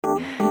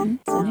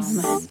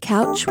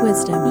Couch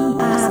Wisdom.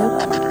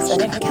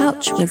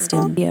 Couch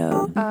Wisdom.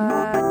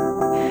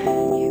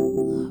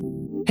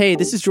 Hey,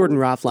 this is Jordan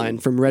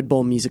Rothlein from Red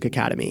Bull Music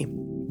Academy.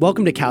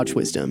 Welcome to Couch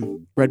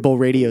Wisdom, Red Bull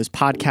Radio's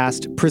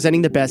podcast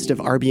presenting the best of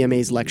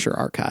RBMA's lecture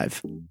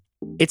archive.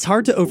 It's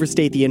hard to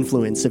overstate the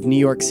influence of New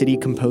York City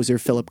composer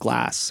Philip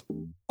Glass.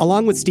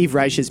 Along with Steve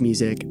Reich's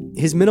music,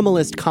 his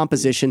minimalist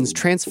compositions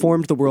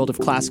transformed the world of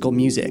classical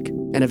music,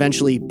 and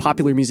eventually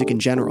popular music in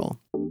general.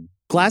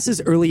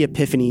 Glass's early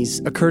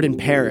epiphanies occurred in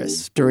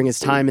Paris during his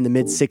time in the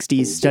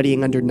mid-60s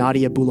studying under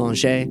Nadia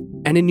Boulanger,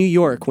 and in New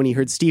York when he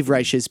heard Steve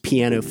Reich's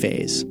piano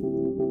phase.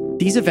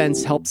 These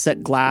events helped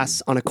set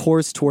Glass on a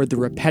course toward the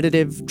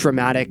repetitive,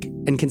 dramatic,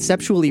 and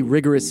conceptually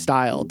rigorous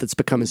style that's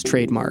become his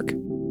trademark.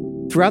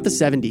 Throughout the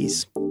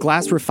 70s,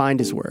 Glass refined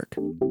his work,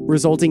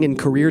 resulting in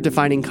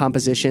career-defining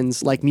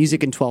compositions like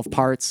Music in 12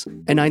 Parts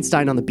and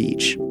Einstein on the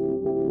Beach.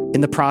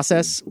 In the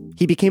process,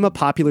 he became a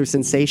popular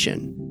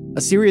sensation,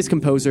 a serious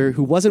composer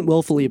who wasn't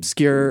willfully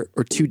obscure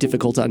or too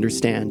difficult to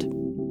understand.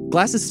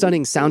 Glass's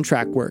stunning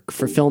soundtrack work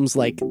for films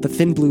like The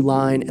Thin Blue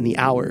Line and The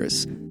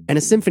Hours, and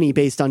a symphony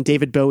based on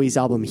David Bowie's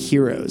album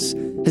Heroes,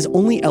 has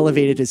only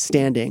elevated his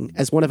standing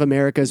as one of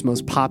America's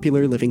most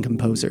popular living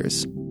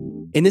composers.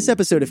 In this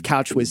episode of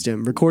Couch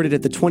Wisdom, recorded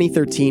at the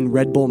 2013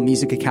 Red Bull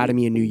Music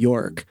Academy in New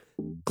York,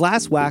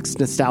 Glass waxed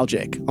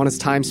nostalgic on his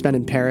time spent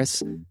in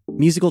Paris,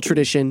 musical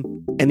tradition,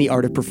 and the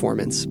art of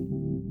performance.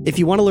 If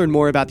you want to learn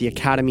more about the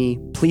Academy,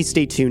 please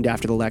stay tuned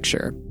after the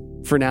lecture.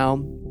 For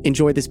now,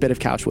 enjoy this bit of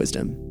Couch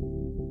Wisdom.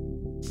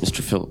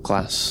 Mr. Philip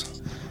Glass,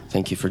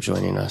 thank you for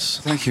joining us.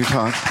 Thank you,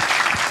 Todd.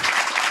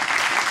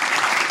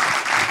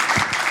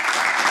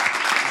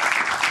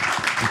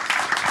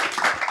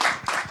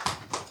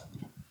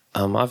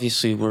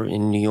 Obviously, we're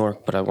in New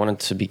York, but I wanted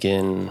to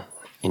begin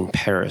in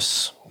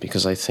Paris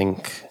because I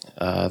think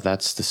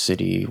that's the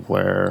city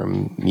where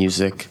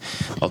music,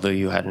 although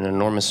you had an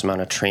enormous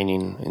amount of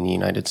training in the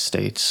United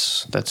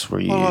States, that's where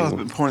you... Well, a lot of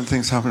important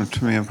things happened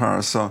to me in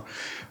Paris. So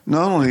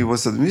not only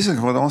was it the music,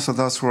 but also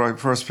that's where I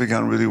first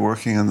began really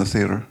working in the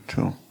theater,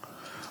 too.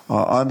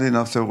 Oddly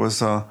enough, there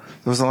was a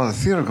lot of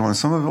theater going.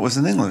 Some of it was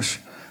in English,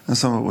 and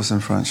some of it was in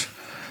French.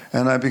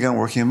 And I began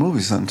working in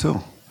movies then,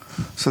 too.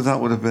 So that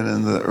would have been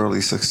in the early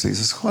 60s.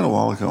 It's quite a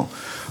while ago.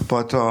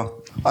 But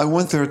I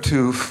went there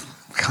to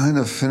kind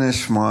of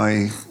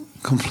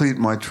complete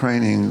my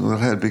training that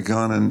had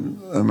begun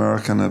in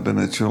America and had been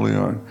at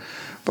Juilliard.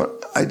 But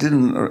I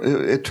didn't,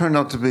 it turned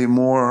out to be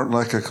more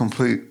like a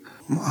complete,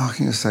 how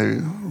can you say,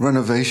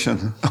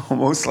 renovation,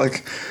 almost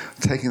like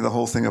taking the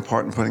whole thing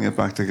apart and putting it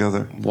back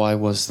together. Why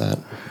was that?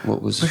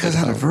 What was Because I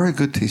had a very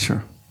good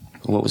teacher.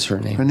 What was her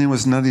name? Her name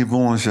was Nadia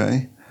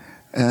Boulanger,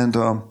 and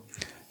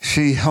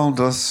she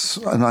held us,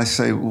 and I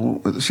say,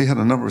 she had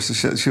a number of,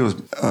 she was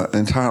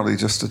entirely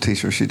just a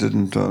teacher. She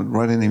didn't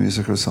write any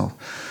music herself.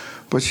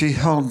 But she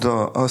held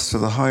us to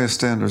the highest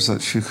standards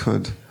that she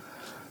could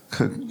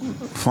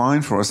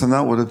find for us, and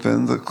that would have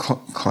been the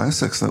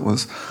classics. That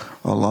was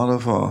a lot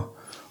of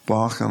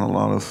Bach and a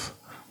lot of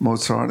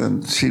Mozart,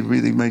 and she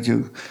really made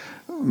you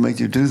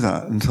do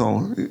that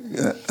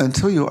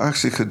until you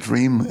actually could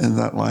dream in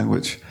that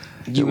language.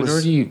 You had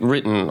already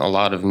written a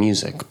lot of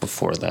music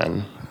before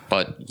then.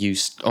 But you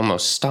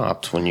almost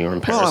stopped when you were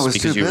in Paris. Well, I was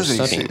because too you were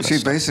busy. studying.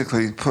 She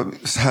basically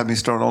had me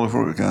start all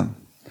over again.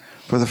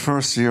 For the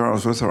first year I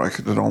was with her, I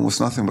did almost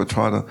nothing but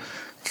try to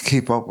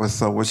keep up with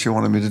what she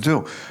wanted me to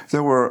do. It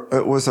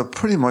was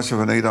pretty much of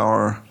an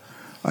 8-hour.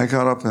 I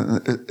got up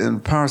in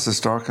Paris.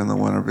 It's dark in the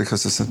winter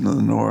because it's in the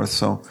north.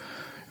 So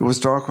it was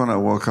dark when I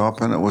woke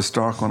up, and it was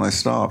dark when I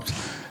stopped,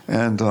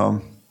 and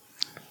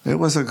it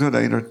was a good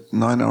 8 or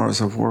 9 hours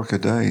of work a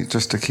day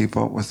just to keep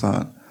up with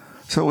that.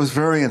 So it was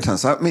very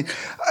intense. I mean,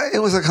 it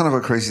was a kind of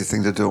a crazy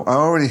thing to do. I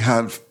already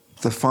had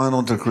the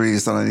final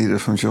degrees that I needed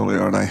from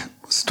Juilliard. I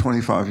was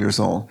 25 years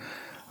old.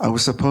 I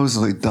was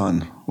supposedly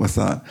done with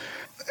that.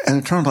 And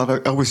it turned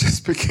out I was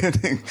just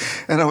beginning.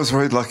 And I was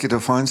very lucky to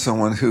find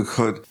someone who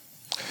could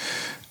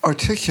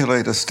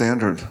articulate a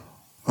standard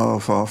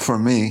of, for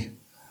me,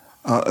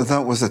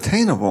 that was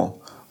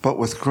attainable, but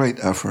with great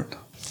effort.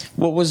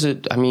 What was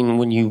it, I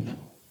mean,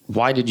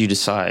 why did you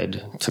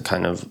decide to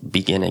kind of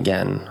begin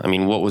again? I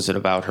mean, what was it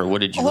about her?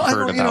 What did you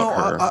heard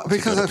about her?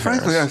 Because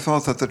frankly, I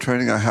felt that the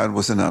training I had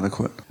was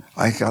inadequate.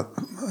 I got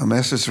a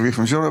master's degree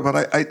from Juilliard, but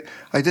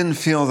I didn't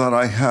feel that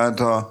I had,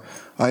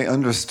 I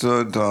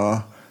understood,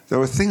 there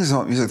were things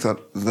about music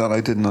that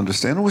I didn't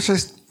understand, which I,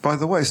 by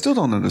the way, still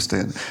don't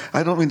understand.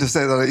 I don't mean to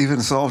say that I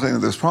even solved any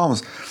of those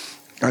problems.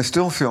 I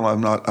still feel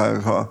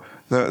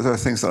there are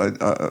things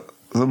that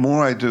the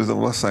more I do, the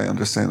less I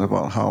understand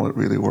about how it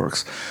really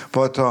works.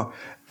 But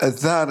at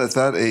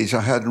that age,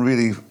 I hadn't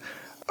really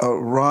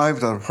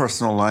arrived at a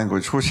personal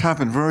language, which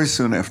happened very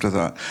soon after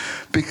that.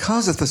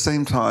 Because at the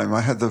same time,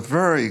 I had the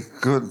very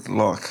good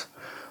luck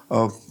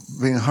of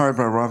being hired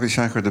by Ravi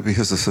Shankar to be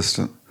his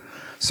assistant.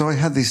 So I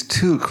had these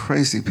two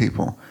crazy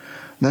people,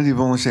 Nadia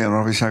Boulanger and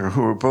Ravi Shankar,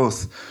 who were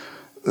both,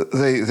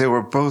 they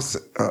were both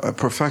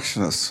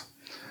perfectionists,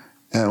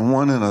 and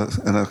one in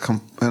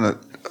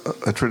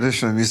a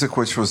tradition of music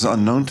which was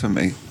unknown to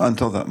me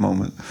until that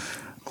moment.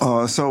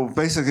 So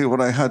basically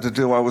what I had to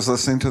do, I was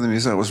listening to the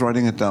music, I was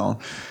writing it down.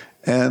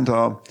 And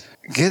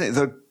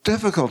the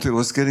difficulty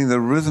was getting the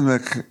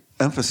rhythmic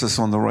emphasis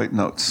on the right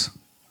notes.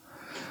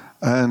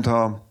 And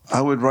I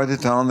would write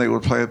it down, they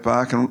would play it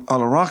back, and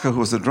Alaraka, who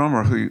was the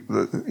drummer,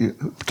 the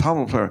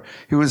tabla player,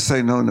 he would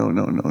say, no, no,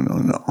 no, no, no,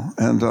 no.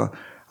 And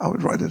I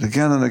would write it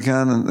again and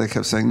again, and they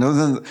kept saying no.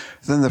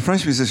 Then the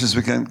French musicians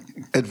began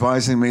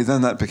advising me,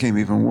 then that became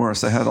even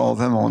worse. I had all of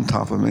them on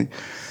top of me.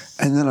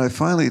 And then I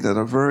finally did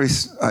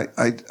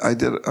I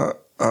did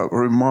a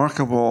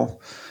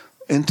remarkable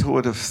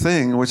intuitive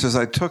thing, which is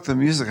I took the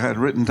music I had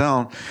written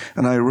down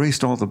and I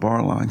erased all the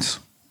bar lines.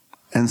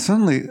 And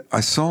suddenly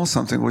I saw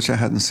something which I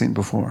hadn't seen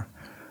before,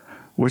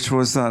 which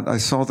was that I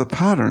saw the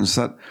patterns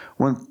that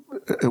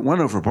it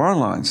went over bar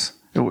lines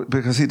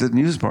because he didn't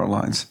use bar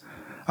lines.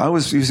 I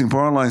was using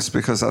bar lines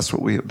because that's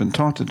what we had been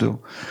taught to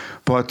do.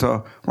 But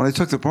when I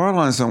took the bar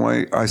lines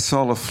away, I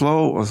saw the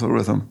flow of the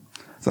rhythm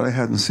that I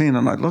hadn't seen,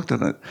 and I looked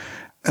at it,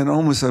 and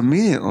almost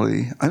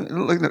immediately,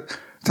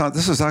 thought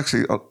this was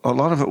actually, a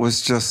lot of it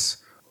was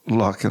just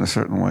luck in a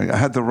certain way. I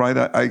had the right,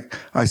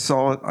 I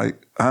saw it, I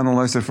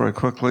analyzed it very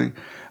quickly,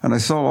 and I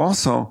saw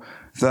also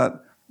that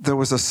there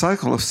was a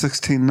cycle of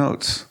 16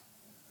 notes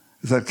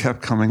that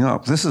kept coming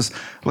up.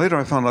 Later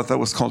I found out that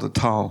was called a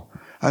tal.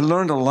 I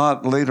learned a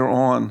lot later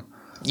on.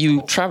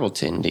 You traveled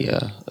to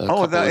India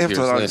after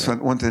that, I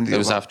went to India. It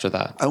was after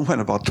that. I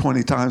went about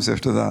 20 times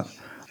after that.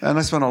 And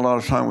I spent a lot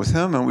of time with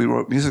him, and we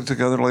wrote music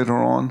together later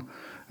on.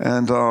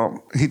 And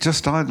he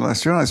just died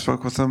last year, and I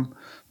spoke with him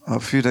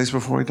a few days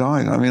before he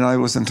died. I mean, I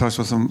was in touch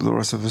with him the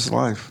rest of his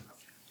life.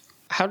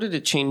 How did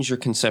it change your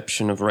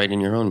conception of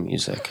writing your own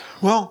music?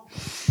 Well,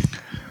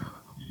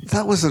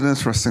 that was an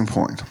interesting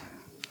point.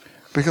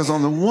 Because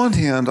on the one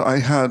hand,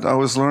 I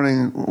was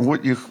learning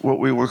what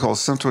we would call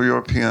Central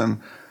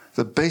European,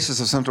 the basis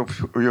of Central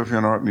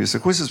European art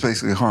music, which is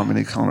basically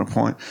harmony,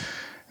 counterpoint,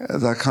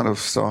 that kind of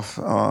stuff.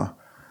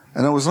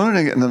 And I was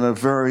learning it in a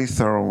very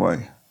thorough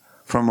way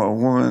from a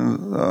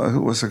woman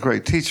who was a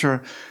great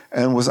teacher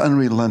and was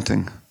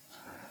unrelenting.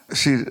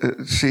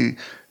 She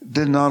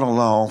did not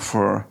allow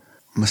for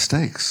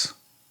mistakes.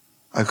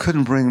 I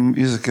couldn't bring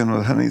music in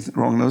with any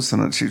wrong notes in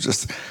it.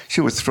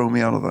 She would throw me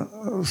out of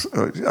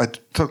the. I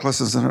took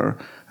lessons in her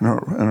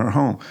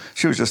home.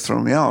 She would just throw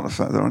me out if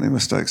there were any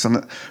mistakes.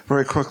 And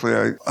very quickly,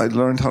 I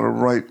learned how to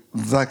write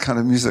that kind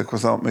of music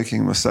without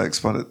making mistakes.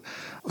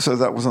 So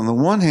that was on the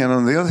one hand.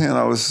 On the other hand,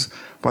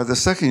 by the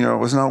second year, I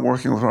was now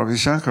working with Ravi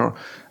Shankar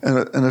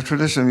in a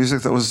tradition of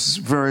music that was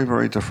very,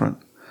 very different,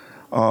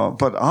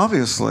 but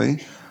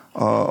obviously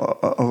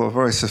of a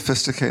very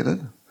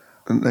sophisticated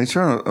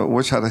nature,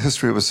 which had a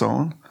history of its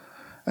own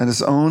and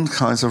its own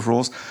kinds of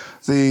rules.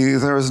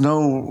 There is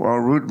no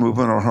root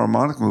movement or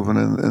harmonic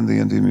movement in the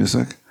Indian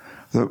music.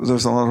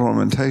 There's a lot of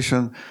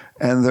ornamentation,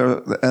 and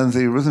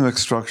the rhythmic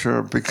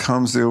structure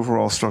becomes the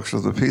overall structure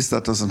of the piece.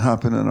 That doesn't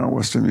happen in our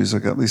Western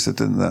music, at least it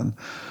didn't then.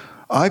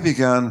 I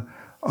began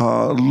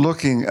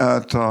looking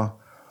at,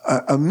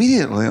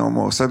 immediately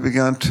almost, I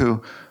began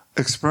to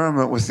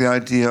experiment with the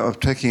idea of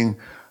taking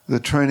the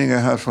training I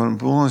had from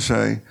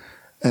Boulanger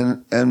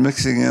and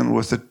mixing in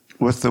with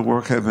the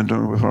work I've been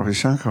doing with Ravi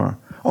Shankar.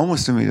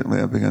 Almost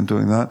immediately I began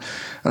doing that.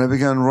 And I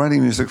began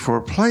writing music for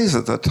plays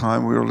at that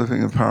time. We were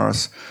living in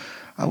Paris.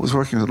 I was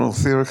working with a little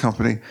theater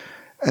company.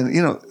 And,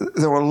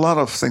 there were a lot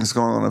of things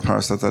going on in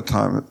Paris at that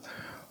time.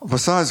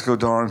 Besides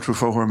Godard and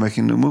Truffaut, who were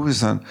making new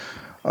movies then,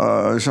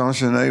 Jean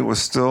Genet was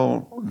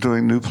still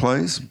doing new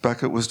plays.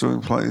 Beckett was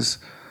doing plays.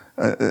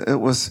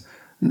 Paris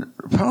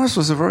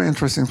was a very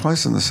interesting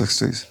place in the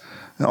 60s.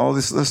 And all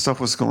this stuff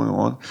was going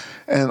on.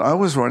 And I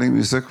was writing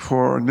music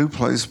for new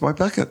plays by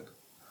Beckett.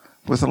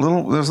 There's a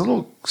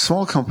little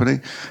small company,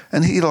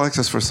 and he liked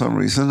us for some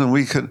reason, and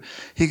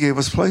he gave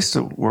us place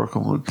to work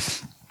on.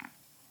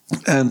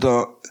 And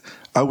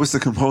I was the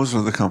composer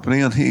of the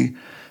company, and he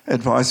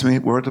advised me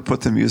where to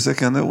put the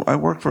music, and I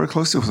worked very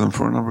closely with him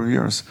for a number of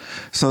years.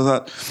 So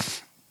that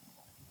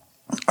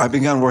I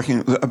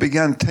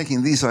began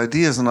taking these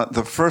ideas, and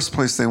the first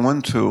place they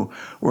went to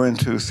were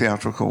into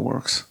theatrical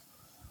works.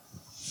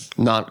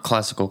 Not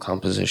classical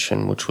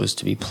composition, which was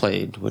to be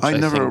played. Which I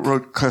never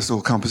wrote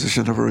classical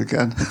composition ever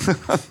again.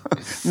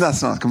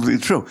 That's not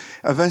completely true.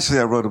 Eventually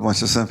I wrote a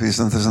bunch of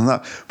symphonies and this and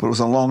that, but it was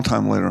a long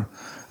time later.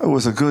 It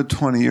was a good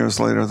 20 years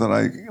later that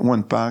I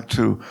went back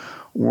to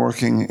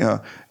working.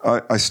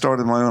 I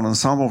started my own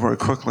ensemble very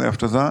quickly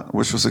after that,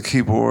 which was a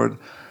keyboard,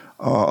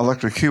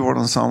 electric keyboard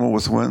ensemble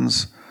with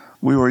winds.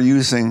 We were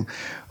using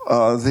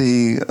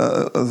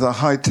the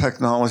high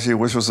technology,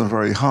 which wasn't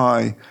very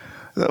high.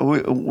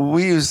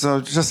 We used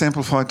just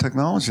amplified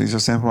technology,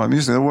 just amplified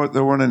music.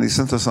 There weren't any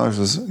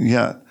synthesizers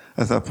yet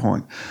at that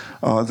point.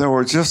 They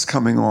were just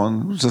coming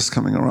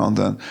around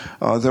then.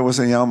 There was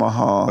a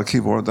Yamaha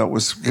keyboard that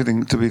was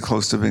getting to be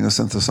close to being a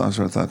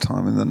synthesizer at that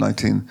time in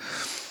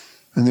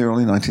the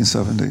early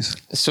 1970s.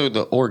 So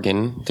the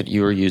organ that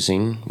you were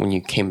using when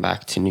you came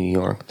back to New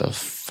York, the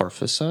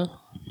Farfisa?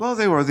 Well,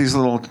 they were these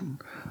little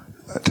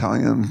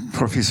Italian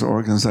Professor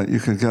organs that you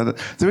could get.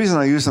 The reason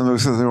I used them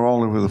was because they were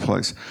all over the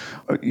place.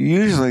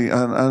 Usually,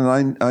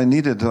 and I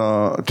needed 2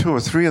 or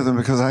 3 of them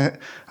because I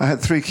had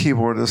 3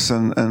 keyboardists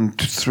and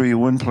 3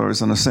 wind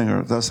players and a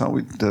singer. That's how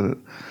we did it.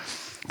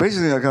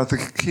 Basically, I got the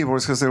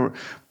keyboards because they were.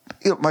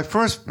 My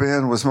first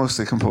band was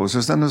mostly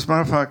composers, and as a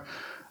matter of fact,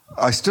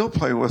 I still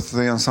play with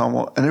the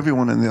ensemble, and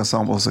everyone in the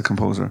ensemble is a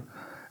composer.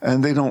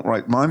 And they don't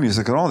write my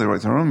music at all; they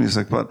write their own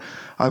music. But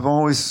I've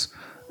always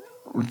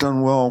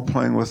done well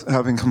playing with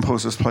having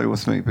composers play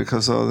with me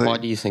because Why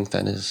do you think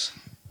that is?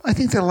 I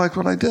think they liked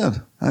what I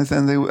did, and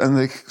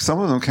they some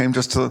of them came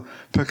just to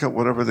pick up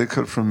whatever they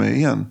could from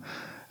me,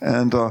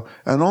 and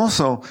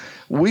also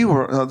we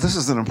were. This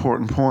is an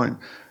important point.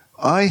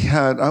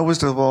 I was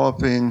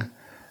developing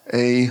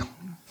a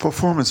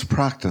performance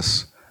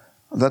practice.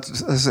 That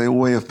is a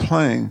way of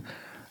playing,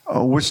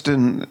 which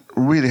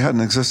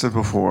hadn't existed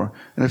before.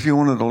 And if you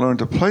wanted to learn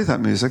to play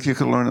that music, you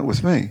could learn it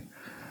with me.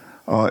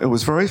 It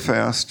was very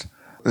fast.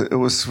 It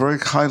was very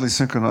highly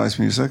synchronized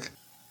music.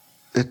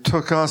 It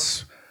took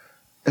us,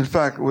 in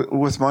fact,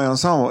 with my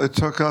ensemble, it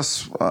took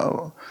us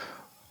 5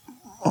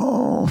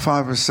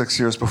 or 6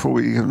 years before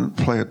we even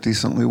play it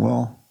decently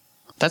well.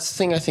 That's the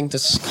thing I think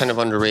that's kind of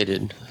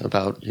underrated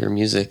about your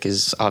music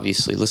is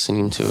obviously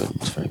listening to it.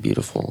 It's very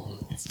beautiful,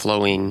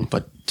 flowing,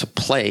 but to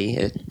play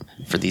it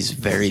for these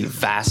very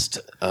vast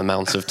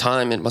amounts of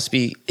time, it must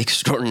be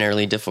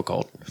extraordinarily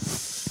difficult.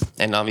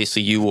 And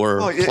obviously you were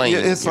playing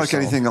it's yourself. Like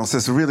anything else.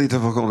 It's really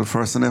difficult at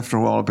first, and after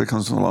a while it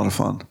becomes a lot of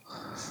fun.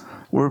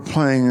 We're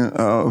playing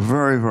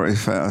very, very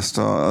fast.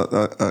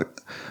 A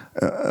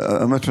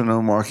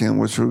metronome marking,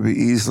 which would be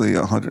easily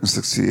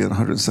 168,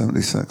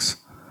 176.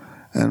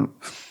 And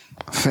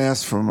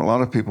fast from a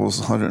lot of people's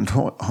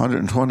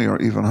 120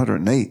 or even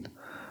 108.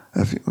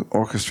 If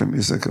orchestra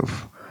music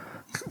of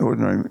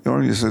ordinary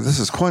music, this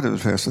is quite a bit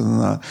faster than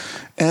that.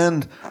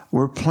 And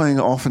we're playing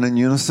often in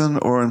unison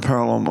or in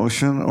parallel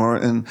motion or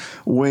in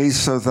ways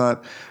so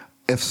that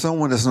if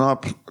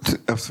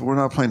we're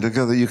not playing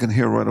together, you can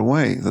hear right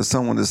away that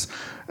someone is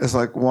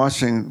like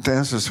watching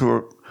dancers who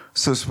are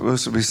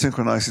supposed to be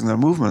synchronizing their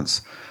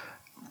movements.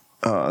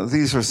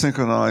 These are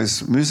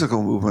synchronized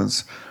musical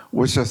movements,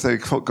 which if they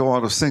go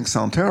out of sync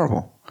sound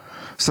terrible.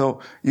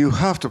 So you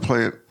have to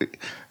play it.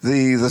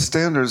 The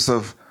standards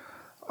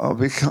are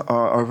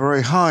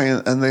very high,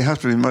 and they have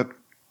to be met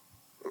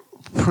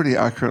pretty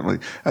accurately.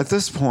 At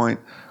this point,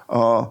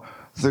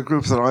 the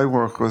group that I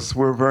work with,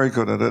 we're very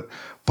good at it.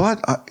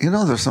 But,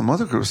 there's some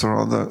other groups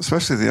around,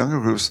 especially the younger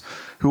groups,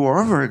 who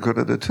are very good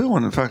at it too.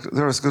 And in fact,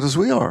 they're as good as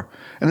we are.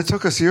 And it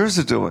took us years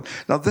to do it.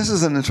 Now, this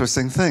is an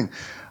interesting thing,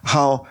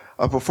 how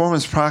a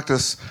performance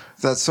practice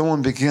that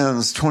someone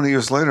begins 20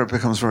 years later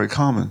becomes very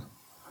common.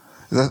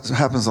 That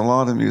happens a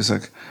lot in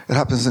music. It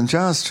happens in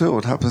jazz too.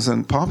 It happens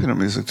in popular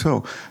music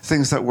too.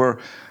 Things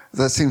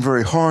that seemed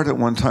very hard at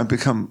one time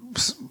become,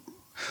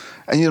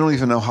 and you don't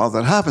even know how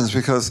that happens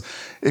because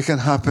it can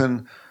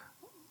happen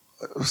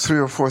 3,000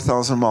 or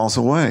 4,000 miles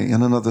away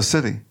in another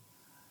city.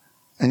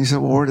 And you say,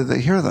 well, where did they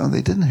hear that? And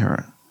they didn't hear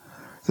it.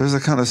 There's a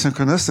kind of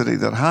synchronicity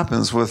that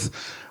happens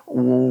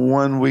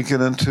when we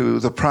get into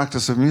the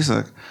practice of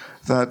music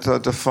that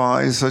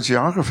defies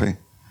geography.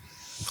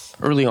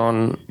 Early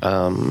on,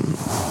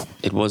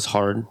 it was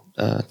hard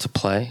to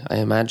play, I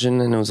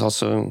imagine, and it was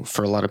also,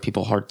 for a lot of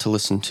people, hard to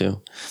listen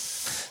to.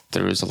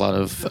 There was a lot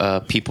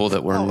of people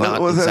that were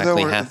not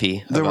exactly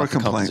happy about the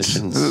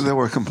compositions. There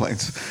were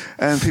complaints.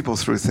 And people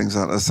threw things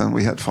at us, and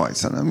we had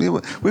fights. And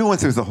we went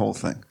through the whole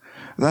thing.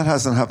 That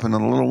hasn't happened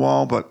in a little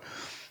while, but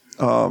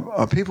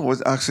people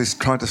would actually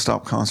try to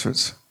stop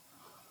concerts,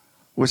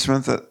 which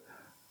meant that...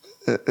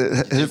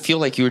 Did you feel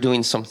like you were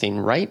doing something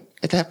right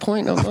at that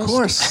point, almost? Of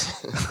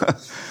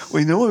course.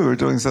 We knew we were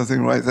doing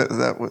something right.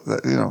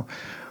 That,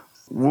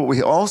 What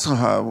we also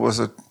had was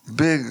a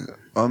big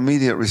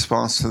immediate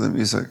response to the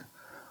music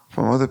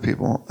from other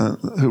people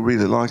who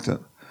really liked it.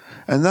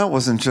 And that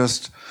wasn't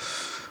just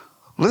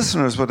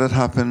listeners, but it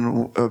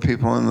happened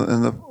people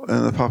in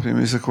the popular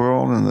music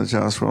world and the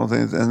jazz world,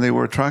 and they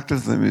were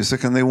attracted to the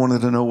music and they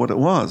wanted to know what it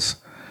was.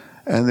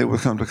 And they would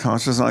come to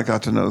concerts, and I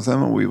got to know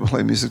them, and we would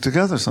play music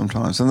together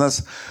sometimes. And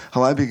that's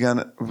how I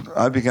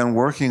began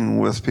working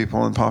with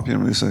people in popular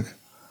music.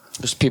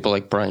 There's people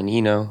like Brian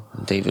Eno,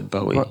 David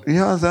Bowie.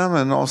 Yeah, them,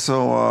 and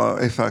also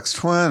Aphex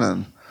Twin,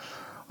 and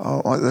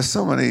there's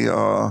so many.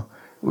 I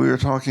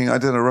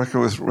did a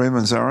record with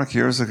Raymond Zarek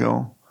years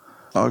ago,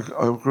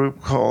 a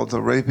group called the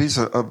Rabies,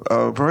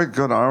 a very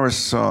good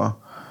Irish.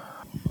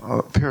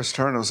 Pierce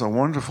Turner was a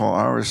wonderful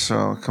Irish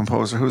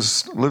composer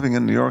who's living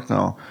in New York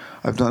now.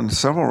 I've done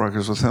several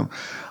records with him.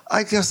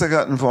 I guess I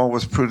got involved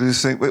with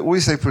producing. We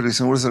say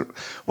producing.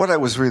 What I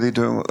was really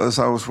doing as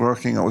I was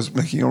working, I was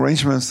making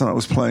arrangements and I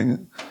was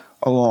playing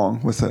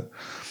along with it.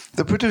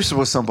 The producer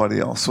was somebody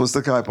else. Was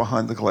the guy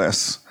behind the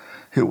glass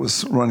who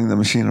was running the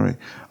machinery.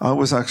 I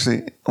was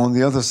actually on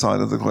the other side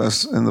of the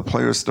glass in the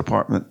players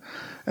department.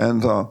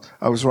 And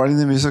I was writing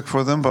the music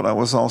for them, but I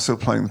was also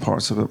playing the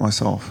parts of it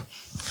myself.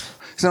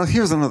 Now,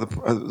 here's another,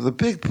 the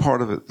big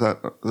part of it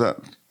that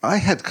I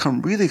had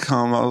really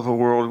come out of a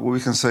world where we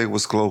can say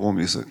was global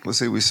music. Let's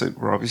say we say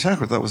Ravi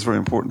Shankar, that was a very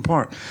important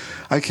part.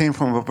 I came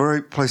from a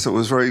very place that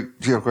was very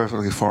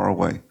geographically far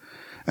away,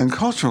 and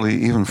culturally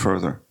even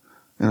further,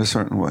 in a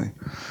certain way.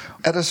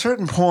 At a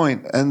certain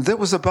point, and it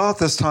was about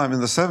this time in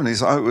the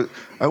 70s,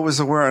 I was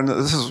aware, and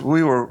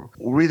we were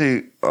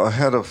really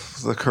ahead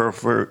of the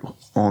curve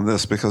on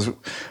this, because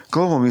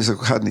global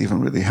music hadn't even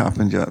really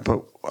happened yet,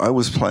 but I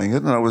was playing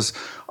it, and I was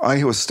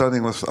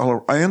studying with,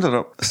 I ended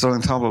up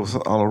studying tabla with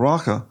Alla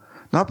Rocca,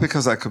 not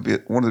because I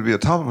wanted to be a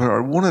tabla player,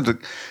 I wanted to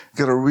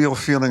get a real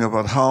feeling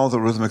about how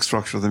the rhythmic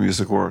structure of the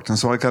music worked, and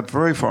so I got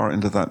very far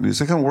into that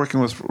music, and working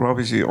with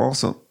Raviji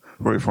also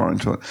very far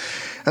into it.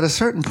 At a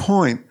certain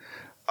point,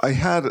 I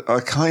had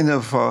a kind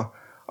of a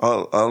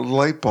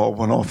light bulb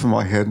went off in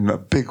my head in a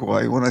big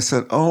way when I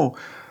said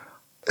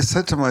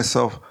to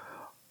myself,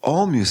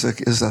 all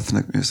music is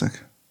ethnic music.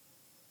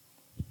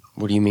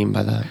 What do you mean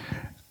by that?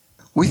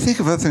 We think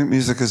of ethnic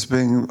music as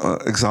being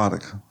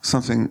exotic,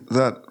 something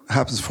that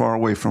happens far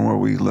away from where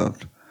we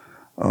lived.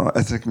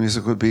 Ethnic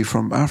music would be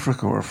from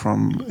Africa or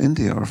from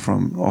India or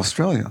from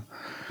Australia.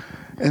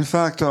 In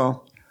fact,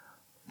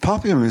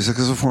 popular music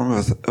is a form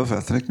of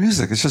ethnic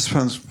music. It just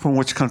depends from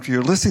which country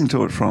you're listening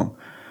to it from.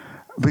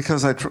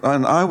 Because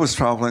I was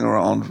traveling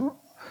around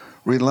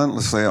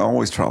relentlessly. I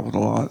always traveled a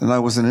lot. And I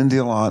was in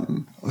India a lot.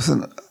 And I was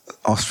in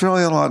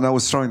Australia a lot. And I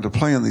was starting to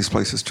play in these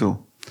places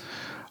too.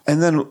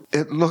 And then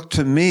it looked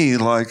to me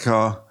like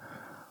someone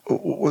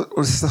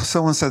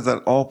said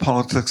that all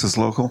politics is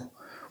local.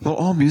 Well,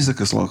 all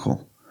music is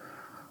local.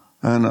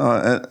 And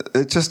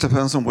it just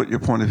depends on what your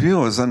point of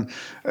view is. And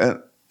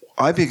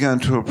I began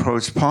to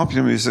approach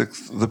popular music,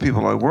 the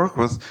people I work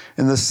with,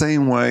 in the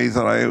same way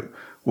that I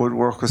would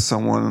work with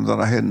someone that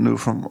I had knew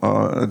from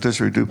a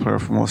didgeridoo player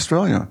from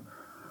Australia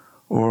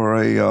or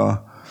a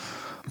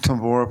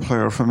tambura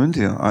player from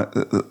India.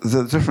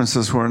 The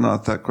differences were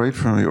not that great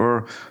for me,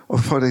 or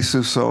Fode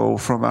Suso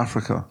from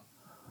Africa.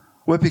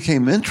 What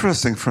became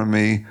interesting for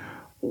me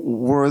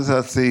were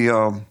that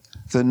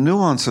the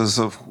nuances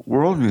of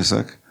world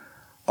music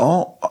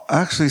all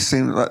actually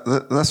seem,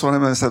 that's what I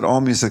meant. I said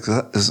all music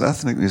is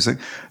ethnic music.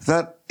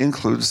 That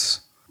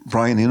includes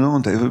Brian Eno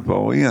and David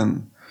Bowie,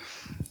 and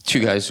two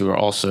guys who are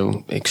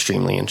also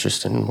extremely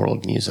interested in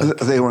world music.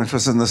 They were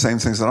interested in the same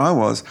things that I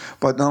was.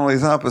 But not only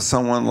that, but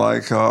someone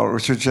like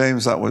Richard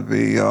James, that would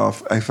be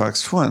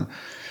Aphex Twin.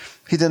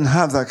 He didn't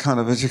have that kind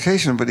of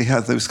education, but he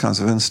had those kinds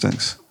of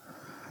instincts.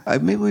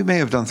 We may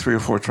have done 3 or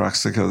 4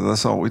 tracks together.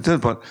 That's all we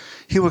did. But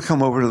he would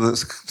come over to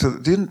this.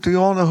 Do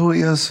you all know who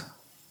he is?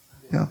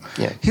 Yeah.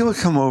 He would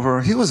come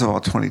over. He was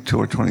about 22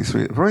 or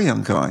 23, a very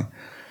young guy.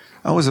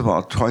 I was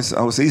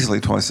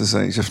easily twice his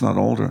age, if not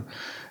older.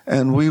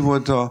 And we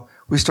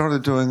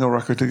started doing a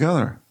record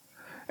together.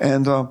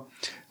 And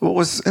what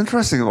was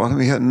interesting about him,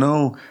 he had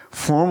no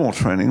formal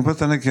training, but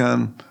then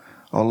again,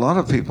 a lot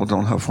of people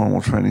don't have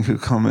formal training who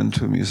come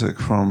into music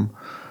from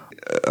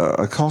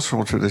a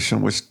cultural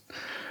tradition which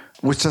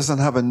doesn't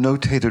have a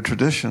notated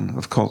tradition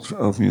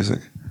of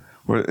music,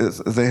 where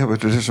they have a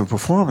tradition of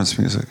performance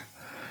music.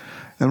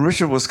 And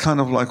Richard was kind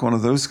of like one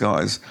of those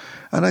guys.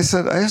 And I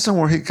asked him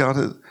where he got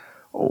it,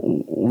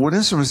 what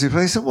instruments he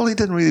played. He said, well, he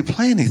didn't really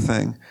play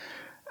anything.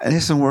 And I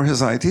asked him where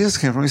his ideas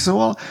came from. He said,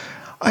 well,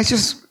 I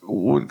just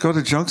would go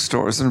to junk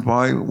stores and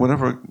buy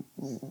whatever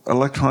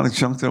electronic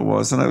junk there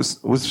was, and I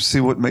would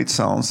see what made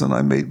sounds, and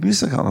I made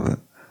music out of it.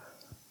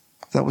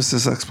 That was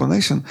his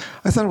explanation.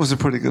 I thought it was a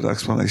pretty good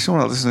explanation.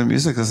 When I listen to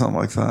music, it's not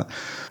like that.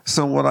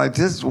 So what I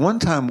did, one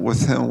time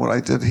with him,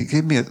 he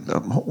gave me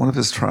one of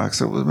his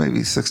tracks. It was maybe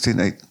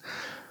 16/8.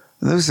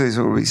 In those days,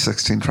 it would be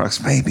 16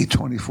 tracks, maybe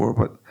 24,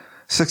 but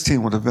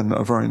 16 would have been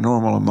a very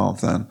normal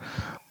amount then.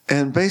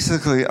 And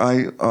basically,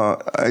 I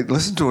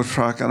listened to a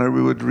track, and I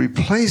would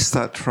replace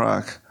that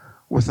track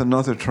with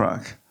another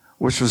track,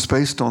 which was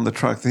based on the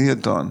track that he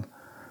had done.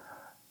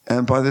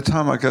 And by the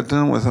time I got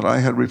done with it, I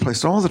had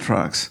replaced all the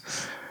tracks,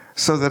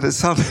 so that it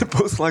sounded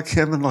both like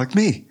him and like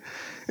me.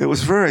 It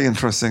was a very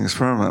interesting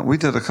experiment. We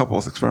did a couple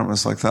of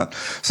experiments like that.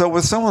 So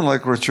with someone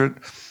like Richard,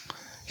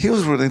 he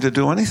was willing to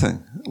do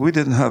anything. We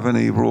didn't have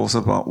any rules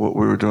about what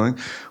we were doing.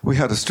 We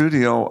had a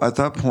studio. At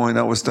that point,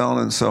 I was down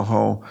in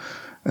Soho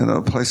in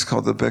a place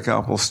called the Big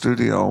Apple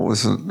Studio. It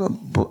was in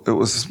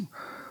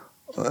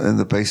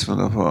the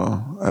basement of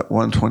at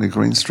 120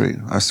 Green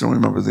Street. I still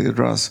remember the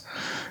address.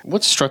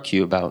 What struck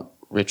you about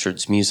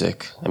Richard's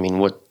music? I mean,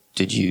 what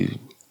did you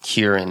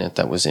hear in it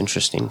that was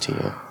interesting to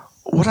you?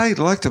 What I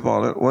liked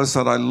about it was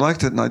that I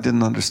liked it and I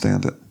didn't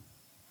understand it.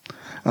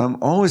 I'm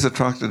always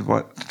attracted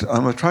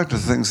to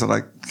things that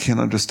I can't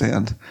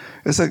understand.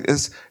 It's a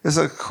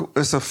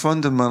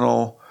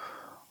fundamental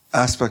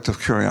aspect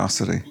of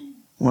curiosity.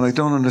 When I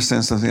don't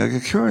understand something, I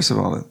get curious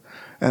about it.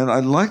 And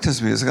I liked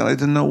his music, and I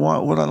didn't know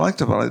what I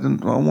liked about it.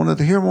 I wanted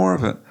to hear more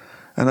of it,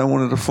 and I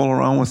wanted to fool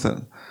around with it.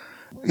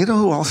 You know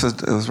who else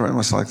was very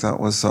much like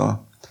that was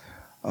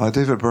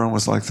David Byrne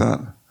was like that.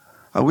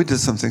 We did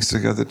some things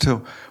together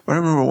too. But I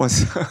remember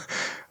once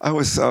I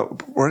was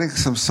writing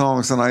some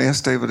songs, and I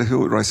asked David if he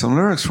would write some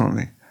lyrics for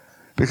me.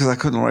 because I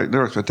couldn't write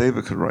lyrics, but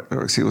David could write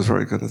lyrics. He was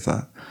very good at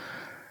that.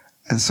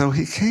 And so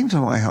he came to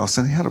my house,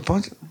 and he had a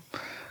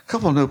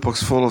couple of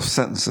notebooks full of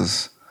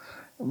sentences,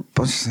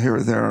 bunches here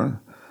or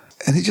there.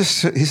 And he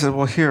said,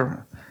 well,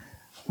 here,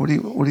 what do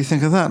you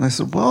think of that? And I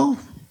said, well,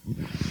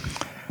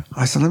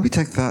 let me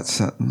take that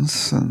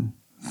sentence and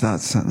that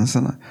sentence.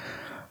 And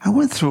I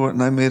went through it,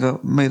 and I made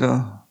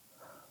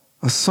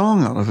a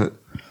song out of it.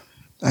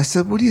 I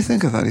said, what do you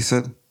think of that? He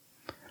said,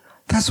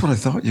 that's what I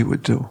thought you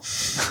would do.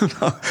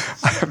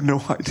 I have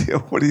no idea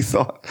what he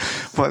thought.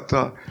 But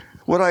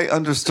what I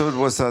understood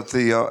was that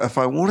if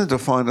I wanted to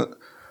find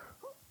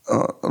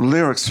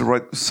lyrics to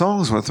write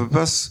songs with, the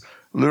best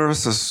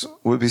lyricists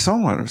would be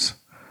songwriters.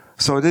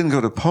 So I didn't go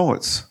to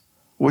poets,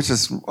 which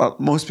is,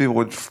 most people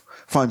would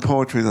find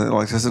poetry that they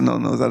like. I said,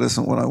 no, that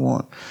isn't what I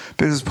want.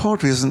 Because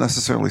poetry isn't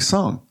necessarily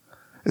sung.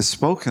 It's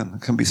spoken.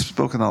 It can be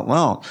spoken out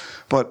loud.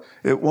 But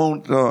it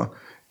won't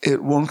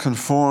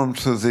conform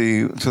to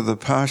the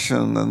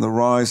passion and the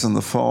rise and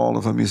the fall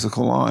of a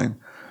musical line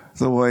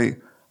the way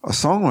a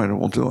songwriter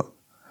will do it.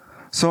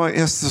 So I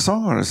asked the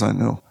songwriters I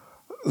knew.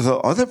 The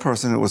other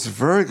person who was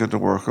very good to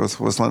work with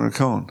was Leonard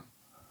Cohen.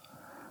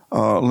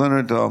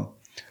 Leonard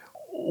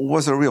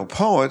was a real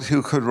poet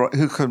who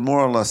could more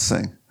or less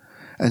sing,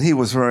 and he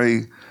was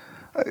very.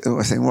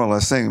 I say more or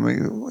less sing. I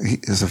mean, he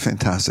is a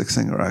fantastic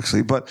singer,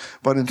 actually. But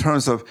in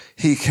terms of,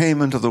 he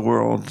came into the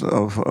world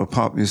of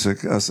pop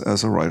music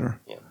as a writer.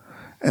 Yeah.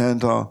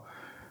 And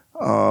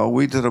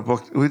we did a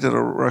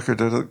record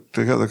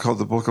together called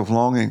The Book of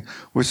Longing,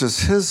 which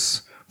is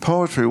his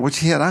poetry, which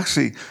he had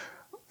actually,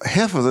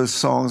 half of those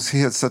songs he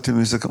had set to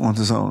music on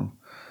his own.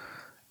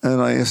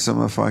 And I asked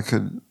him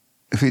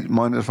if he'd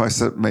minded if I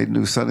made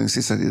new settings.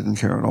 He said he didn't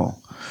care at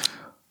all.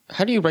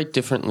 How do you write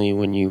differently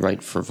when you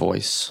write for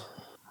voice?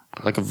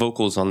 Like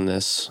vocals on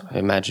this, I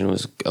imagine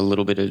was a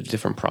little bit of a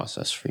different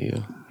process for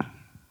you.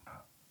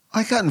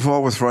 I got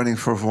involved with writing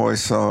for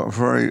voice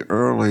very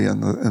early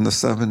in the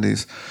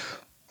 70s.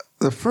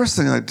 The first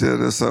thing I did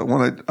is that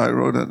when if I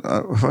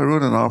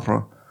wrote an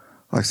opera,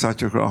 like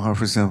Satyagraha,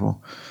 for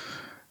example,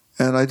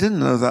 and I didn't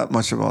know that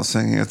much about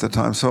singing at the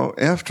time. So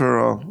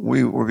after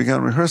we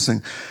began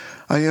rehearsing,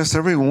 I asked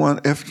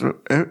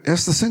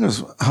asked the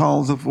singers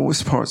how the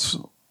voice parts,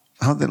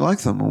 how they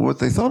liked them and what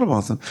they thought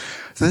about them.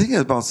 The thing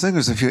about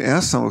singers, if you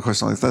ask them a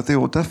question like that, they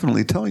will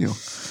definitely tell you.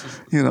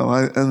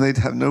 And they'd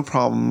have no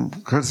problem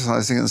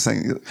criticizing and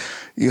saying,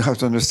 you have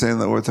to understand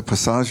that with the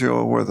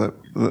passaggio,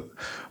 where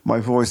my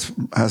voice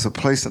has a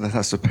place that it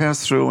has to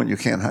pass through, and you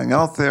can't hang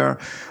out there.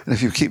 And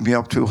if you keep me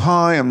up too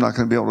high, I'm not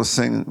going to be able to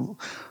sing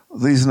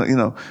these.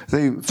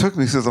 They took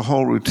me through the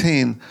whole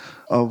routine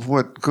of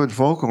what good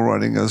vocal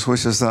writing is,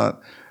 which is that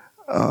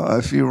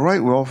if you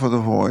write well for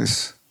the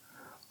voice,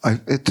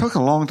 it took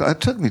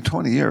me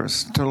 20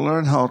 years to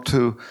learn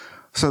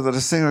so that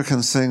a singer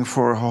can sing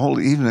for a whole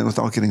evening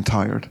without getting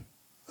tired.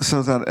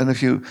 And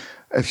if you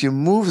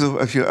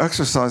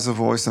exercise the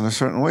voice in a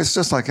certain way, it's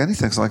just like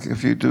anything. It's like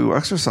if you do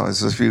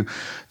exercises, if you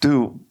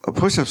do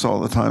push-ups all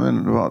the time,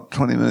 in about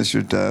 20 minutes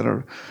you're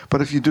dead.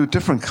 But if you do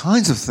different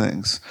kinds of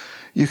things,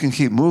 you can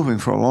keep moving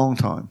for a long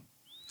time.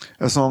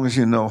 As long as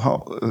you know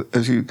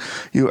as you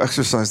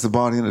exercise the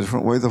body in a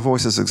different way, the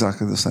voice is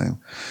exactly the same.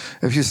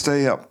 If you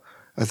stay up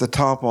at the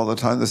top all the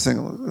time,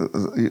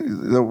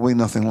 there will be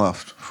nothing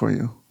left for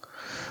you.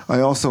 I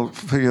also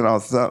figured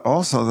out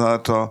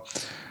that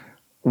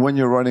when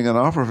you're writing an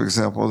opera, for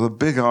example, the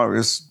big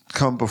arias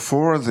come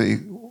before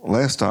the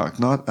last act,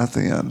 not at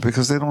the end,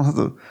 because they don't have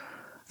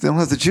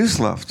the juice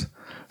left.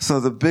 So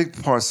the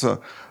big parts,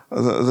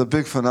 the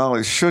big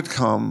finale should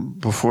come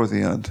before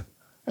the end.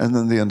 And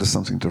then the end is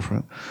something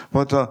different.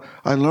 But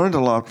I learned a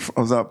lot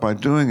of that by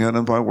doing it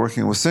and by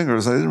working with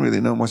singers. I didn't really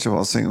know much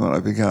about singing when I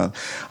began.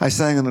 I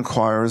sang in the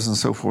choirs and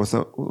so forth.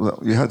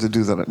 You had to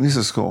do that at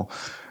music school.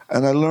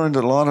 And I learned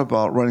a lot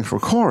about writing for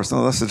chorus.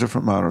 Now, that's a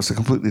different matter. It's a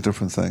completely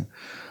different thing.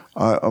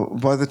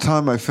 By the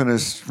time I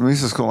finished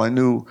music school, I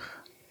knew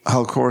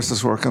how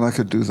choruses work, and I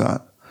could do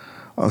that.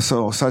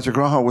 So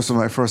Satyagraha was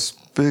my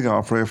first big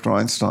opera after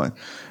Einstein.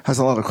 Has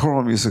a lot of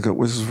choral music,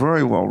 which is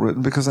very well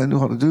written because I knew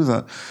how to do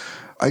that.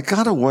 I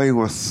got away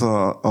with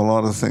a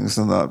lot of things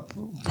in that,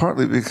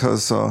 partly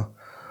because of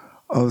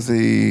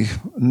the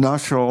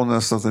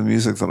naturalness of the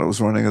music that I was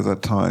running at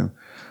that time.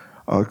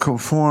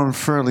 Conformed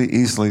fairly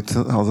easily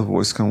to how the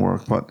voice can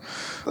work. But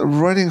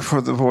writing for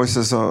the voice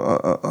is a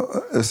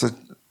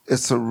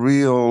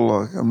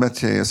real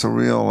métier. It's a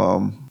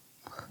real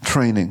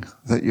training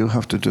that you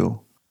have to do.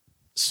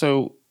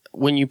 So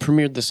when you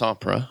premiered this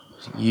opera,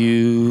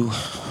 you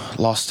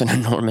lost an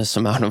enormous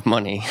amount of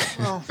money.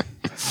 Well,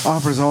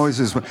 operas always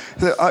lose money.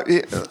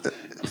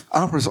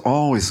 Operas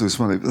always lose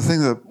money. The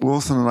thing that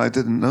Wilson and I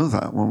didn't know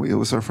that when it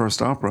was our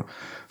first opera,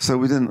 so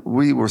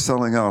we were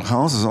selling out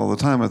houses all the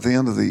time. At the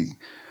end of the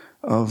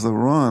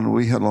run,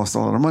 we had lost a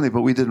lot of money,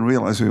 but we didn't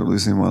realize we were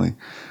losing money.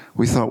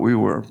 We thought we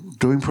were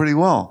doing pretty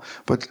well,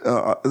 but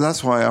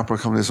that's why opera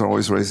companies are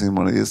always raising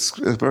money. It's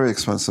a very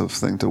expensive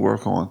thing to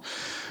work on.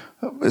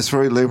 It's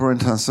very labor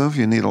intensive.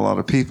 You need a lot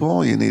of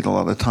people. You need a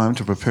lot of time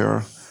to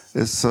prepare.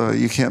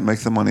 You can't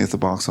make the money at the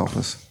box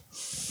office.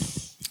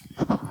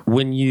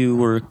 When you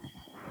were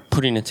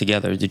putting it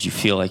together, did you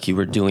feel like you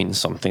were doing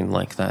something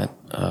like that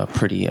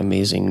pretty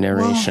amazing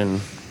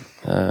narration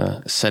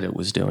said it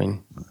was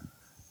doing?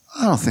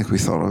 I don't think we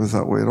thought of it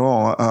that way at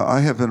all. I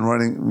had been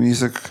writing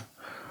music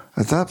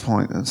at that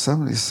point in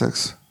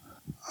 '76.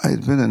 I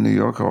had been in New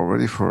York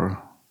already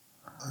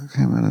I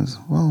came in as,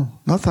 well,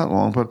 not that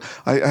long, but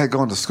I had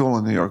gone to school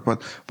in New York,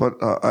 but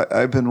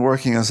I'd been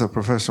working as a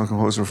professional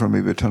composer for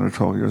maybe 10 or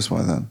 12 years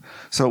by then.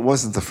 So it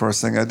wasn't the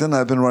first thing I did.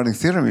 I'd been writing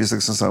theater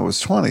music since I was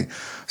 20.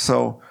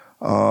 So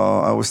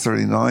I was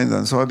 39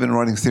 then. So I've been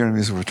writing theater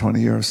music for 20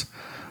 years.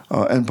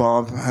 And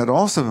Bob had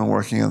also been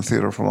working in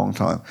theater for a long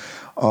time.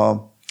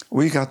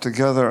 We got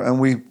together and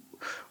we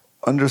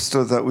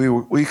understood that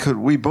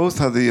we both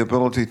had the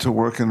ability to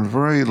work in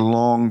very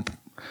long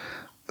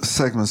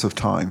segments of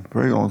time,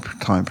 very long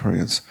time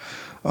periods.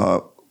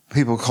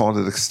 People called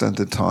it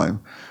extended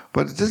time,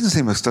 but it didn't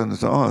seem extended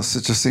to us.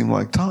 It just seemed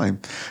like time,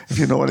 if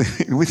you know what I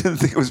mean. We didn't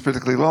think it was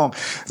particularly long.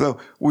 So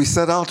we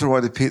set out to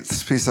write a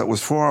piece that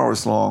was 4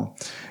 hours long,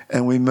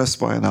 and we missed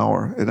by an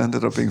hour. It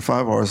ended up being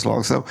 5 hours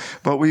long.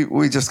 But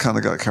we just kind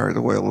of got carried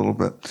away a little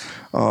bit.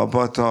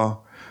 But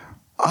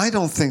I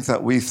don't think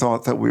that we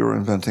thought that we were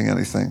inventing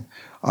anything.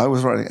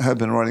 Had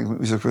been writing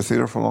music for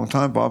theater for a long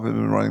time. Bob had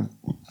been writing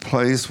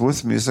plays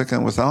with music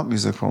and without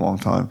music for a long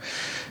time.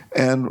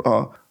 And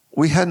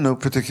we had no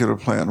particular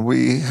plan.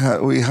 We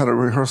had a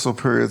rehearsal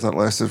period that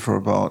lasted for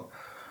about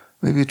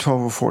maybe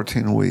 12 or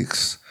 14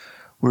 weeks.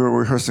 We were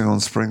rehearsing on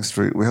Spring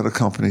Street. We had a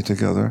company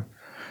together.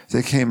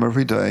 They came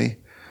every day.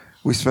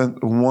 We spent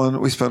a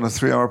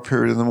 3-hour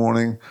period in the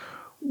morning.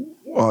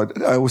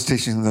 I was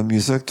teaching them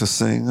music to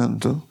sing, and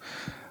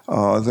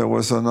there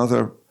was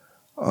another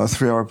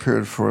 3-hour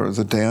period for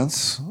the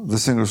dance. The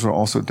singers were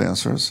also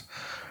dancers.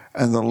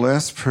 And the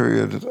last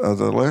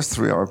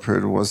 3-hour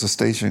period was a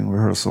staging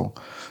rehearsal.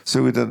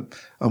 So we did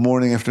a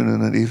morning,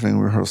 afternoon, and evening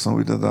rehearsal.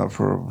 We did that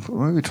for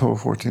maybe 12 or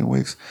 14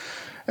 weeks.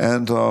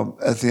 And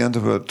at the end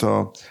of it,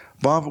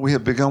 we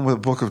had begun with a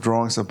book of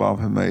drawings that Bob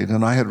had made,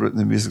 and I had written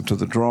the music to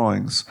the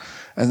drawings.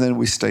 And then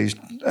we staged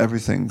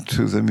everything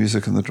to the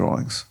music and the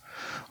drawings.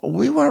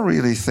 We weren't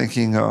really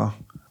thinking...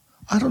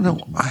 I don't know.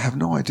 I have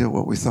no idea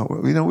what we thought.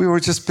 We were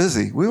just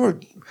busy.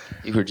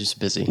 You were just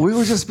busy. We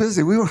were just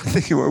busy. We weren't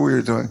thinking what we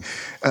were doing.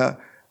 An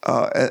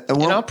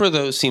opera,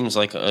 though, seems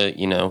like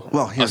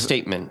a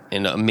statement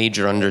and a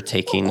major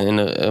undertaking and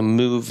a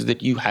move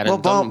that you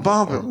hadn't done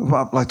before.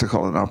 Bob liked to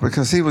call it an opera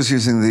because he was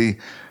using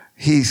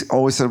he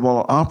always said,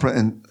 well,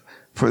 opera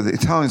for the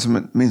Italians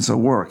means a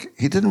work.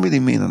 He didn't really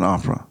mean an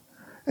opera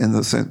in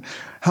the sense.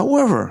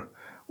 However,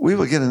 we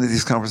would get into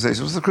these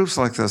conversations with groups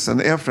like this, and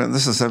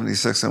this is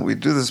 '76, and we'd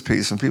do this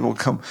piece, and people would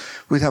come.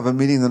 We'd have a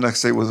meeting the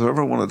next day with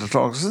whoever wanted to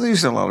talk. So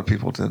usually a lot of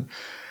people did,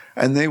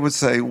 and they would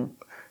say,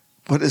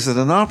 "But is it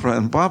an opera?"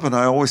 And Bob and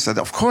I always said,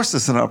 "Of course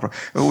it's an opera."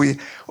 But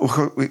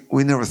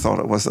we never thought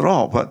it was at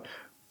all, but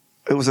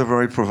it was a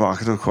very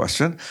provocative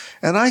question,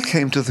 and I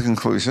came to the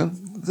conclusion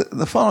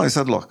the following: I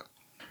said, "Look,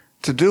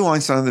 to do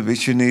Einstein on the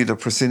Beach, you need a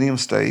proscenium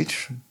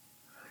stage,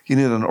 you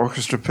need an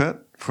orchestra pit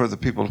for the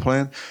people to play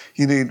in.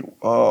 You need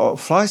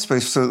fly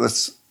space so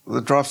that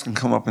the drops can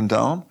come up and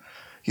down.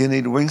 You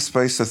need wing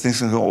space so things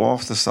can go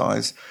off the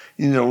sides.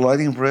 You need a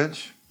lighting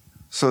bridge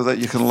so that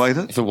you can light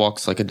it. If it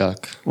walks like a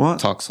duck,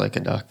 talks like a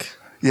duck.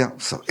 Yeah,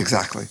 so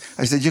exactly.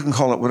 I said, you can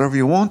call it whatever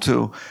you want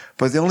to,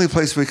 but the only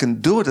place we can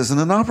do it is in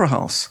an opera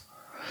house.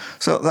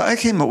 So I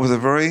came up with a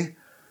very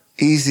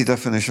easy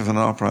definition of an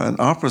opera. An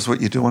opera is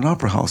what you do in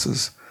opera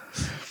houses.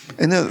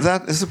 And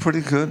that is a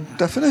pretty good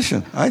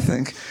definition, I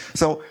think.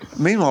 So,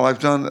 meanwhile,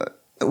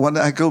 when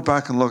I go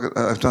back and look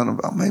I've done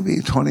about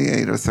maybe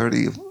 28 or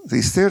 30 of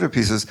these theater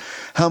pieces.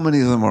 How many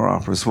of them are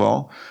operas?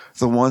 Well,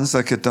 the ones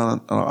that get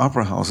done in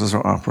opera houses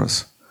are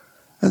operas.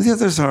 And the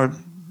others are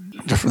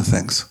different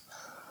things.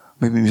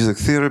 Maybe music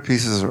theater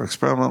pieces or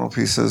experimental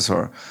pieces,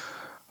 or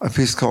a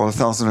piece called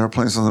 1,000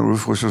 Airplanes on the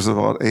Roof, which was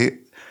about 8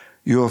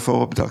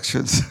 UFO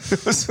abductions.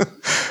 It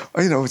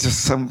was,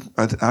 just an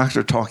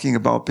actor talking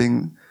about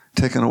being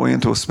taken away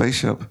into a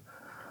spaceship.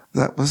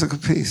 That was a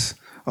good piece.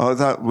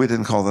 That we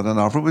didn't call it an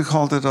opera. We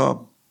called it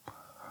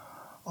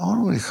what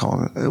do we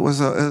call it? It was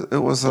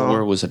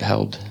Where was it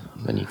held?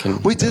 Then you can.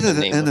 We did it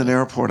in an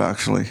airport,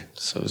 actually.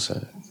 So is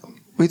that?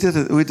 We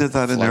did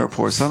that in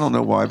airports. I don't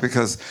know why,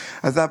 because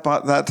at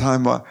that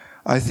time,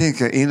 I think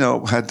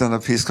Eno had done a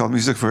piece called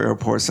Music for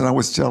Airports, and I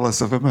was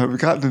jealous of him having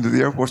gotten into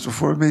the airports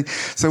before me.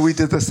 So we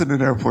did this in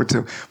an airport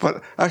too.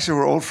 But actually,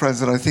 we're old friends,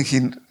 and I think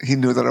he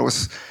knew that I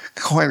was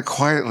quite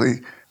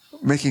quietly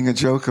making a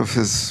joke of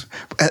his.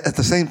 At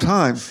the same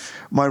time,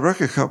 my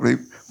record company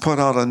put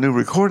out a new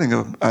recording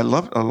of. I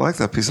like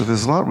that piece of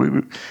his a lot.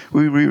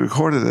 We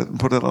re-recorded it and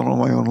put it out on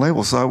my own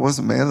label, so I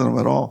wasn't mad at him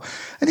at all,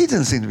 and he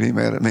didn't seem to be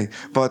mad at me.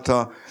 But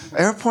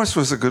airports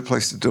was a good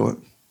place to do it.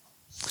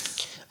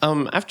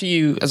 After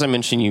you, as I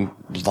mentioned, you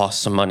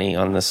lost some money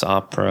on this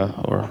opera,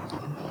 or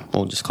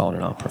we'll just call it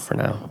an opera for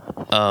now.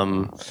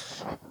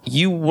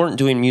 You weren't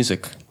doing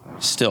music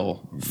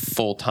still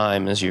full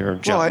time as your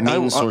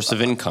main source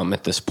of income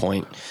at this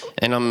point.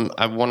 And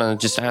I want to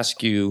just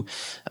ask you,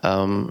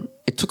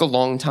 it took a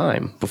long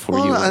time before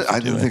you. I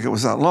didn't think it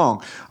was that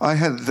long. I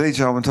had a day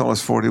job until I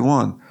was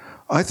 41.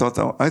 I thought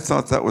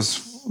that was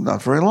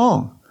not very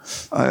long.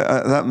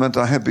 That meant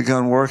I had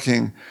begun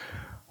working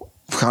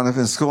kind of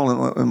in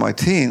school in my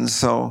teens.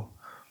 So,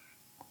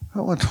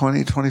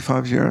 20,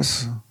 25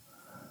 years.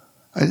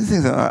 I didn't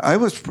think that I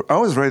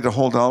was ready to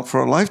hold out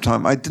for a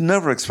lifetime. I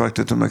never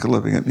expected to make a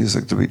living at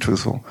music, to be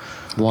truthful.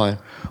 Why?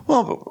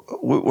 Well,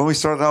 when we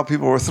started out,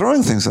 people were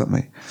throwing things at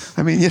me.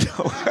 I mean,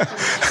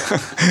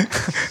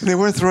 they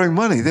weren't throwing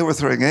money; they were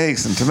throwing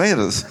eggs and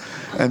tomatoes,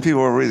 and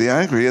people were really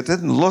angry. It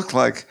didn't look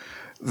like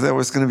there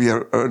was going to be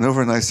an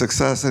overnight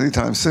success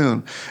anytime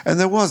soon, and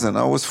there wasn't.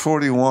 I was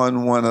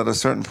 41 when, at a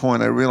certain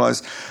point, I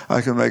realized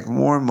I could make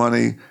more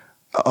money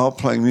out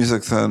playing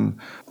music than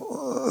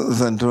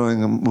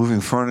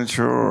moving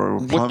furniture or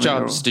plumbing. What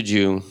jobs did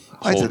you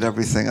hold? I did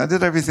everything. I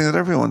did everything that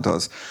everyone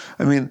does.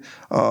 I mean,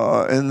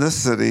 in this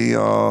city,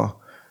 I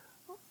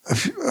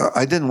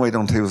didn't wait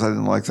on tables. I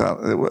didn't like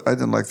that. I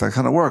didn't like that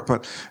kind of work.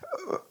 But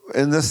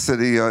in this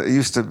city, it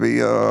used to be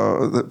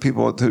the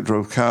people who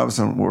drove cabs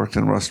and worked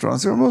in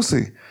restaurants. They were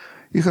mostly,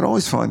 you could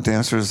always find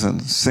dancers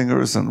and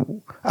singers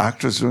and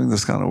actors doing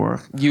this kind of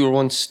work. You were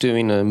once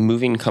doing a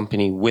moving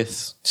company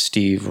with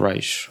Steve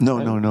Reich.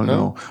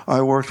 No.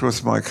 I worked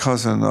with my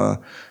cousin,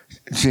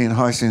 Gene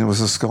Heising, who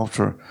was a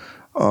sculptor.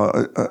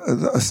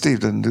 Steve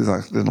didn't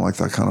like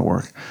that kind of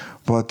work.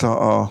 But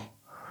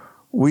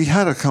we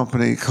had a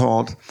company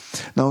called,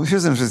 now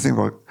here's the interesting thing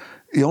about,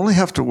 you only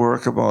have to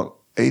work about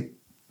 8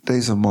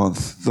 days a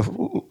month, the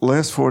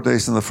last 4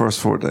 days and the first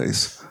 4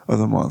 days of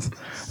the month.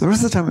 The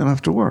rest of the time you don't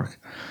have to work.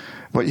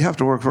 But you have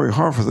to work very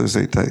hard for those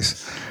 8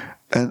 days.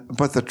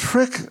 But the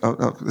trick,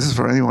 this is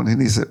for anyone who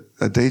needs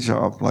a day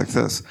job like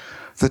this,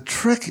 the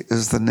trick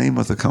is the name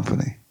of the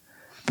company.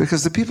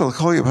 Because the people that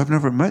call you have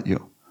never met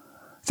you.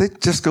 They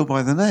just go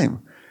by the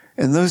name.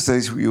 In those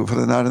days, you put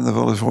an ad in the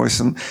Village Voice,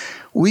 and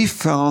we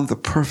found the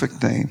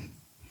perfect name.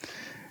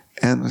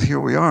 And here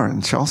we are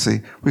in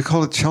Chelsea. We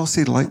call it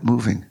Chelsea Light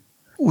Moving.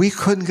 We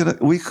couldn't get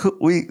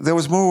there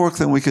was more work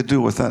than we could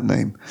do with that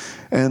name.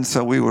 And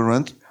so we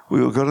would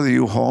go to the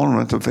U-Haul and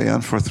rent a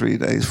van for 3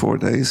 days, 4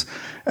 days,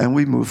 and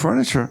we'd move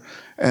furniture.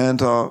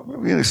 And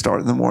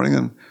start in the morning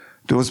and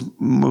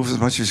move as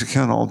much as you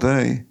can all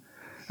day.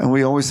 And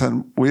we always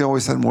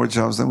had more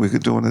jobs than we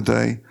could do in a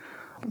day.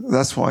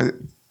 That's why,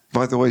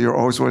 by the way, you're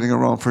always waiting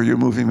around for your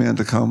moving man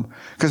to come,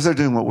 because they're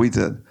doing what we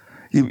did.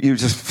 You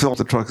just fill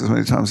the truck as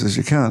many times as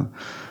you can.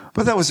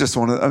 But that was just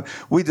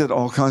we did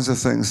all kinds of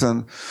things.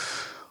 And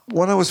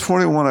when I was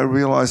 41, I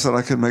realized that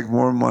I could make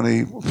more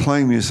money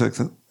playing music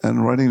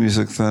and writing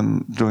music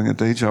than doing a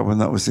day job, and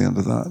that was the end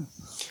of that.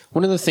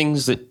 One of the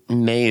things that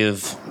may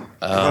have...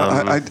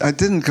 I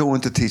didn't go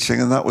into teaching,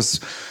 and that was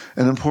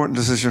an important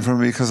decision for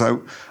me, because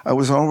I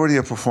was already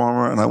a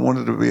performer, and I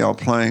wanted to be out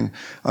playing,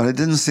 and I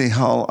didn't see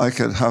how I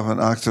could have an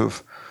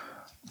active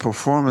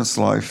performance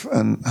life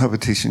and have a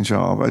teaching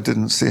job. I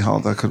didn't see how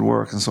that could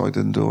work, and so I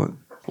didn't do it.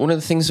 One of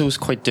the things that was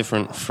quite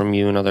different from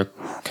you and other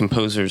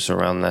composers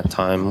around that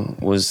time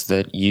was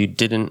that you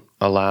didn't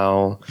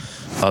allow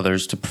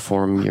others to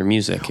perform your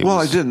music.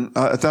 I didn't.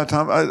 At that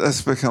time,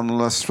 I've become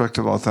less strict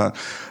about that.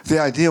 The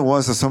idea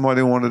was that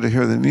somebody wanted to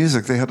hear the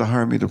music, they had to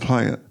hire me to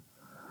play it.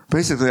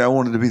 Basically, I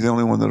wanted to be the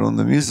only one that owned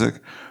the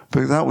music,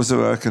 but that was the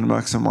way I could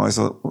maximize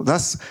it.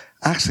 That's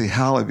actually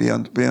how I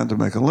began to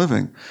make a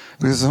living,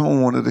 because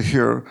someone wanted to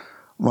hear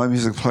my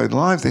music played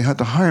live, they had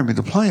to hire me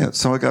to play it.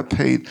 So I got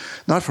paid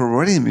not for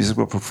writing music,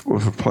 but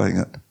for playing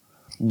it.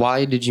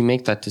 Why did you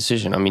make that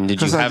decision? I mean, did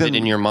you have it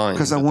in your mind?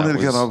 Because I wanted to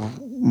get out of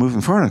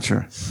moving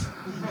furniture.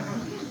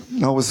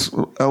 I was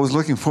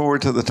looking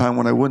forward to the time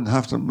when I wouldn't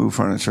have to move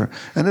furniture,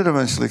 and it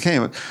eventually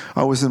came.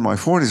 I was in my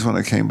 40s when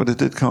it came, but it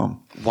did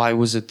come. Why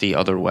was it the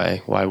other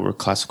way? Why were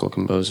classical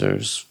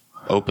composers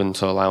open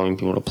to allowing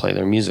people to play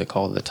their music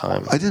all the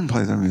time? I didn't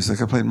play their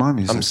music. I played my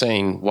music. I'm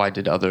saying, why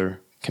did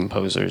other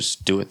composers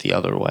do it the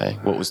other way?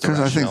 What was the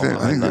rationale?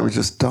 Because I think they were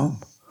just dumb.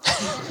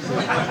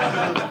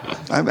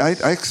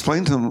 I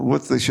explained to them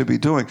what they should be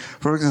doing.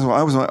 For example,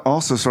 I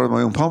also started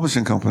my own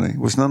publishing company,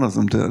 which none of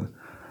them did.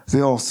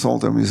 They all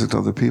sold their music to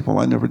other people.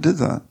 I never did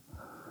that.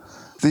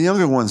 The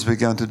younger ones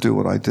began to do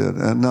what I did,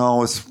 and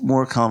now it's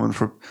more common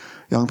for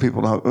young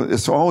people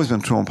it's always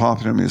been true in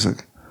popular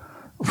music,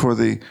 for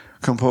the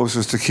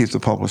composers to keep the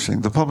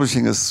publishing. The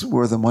publishing is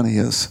where the money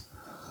is.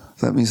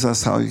 That means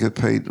that's how you get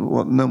paid.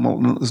 Well,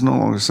 it's no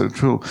longer so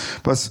true.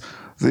 But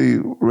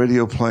the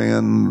radio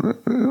play-in,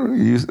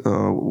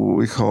 what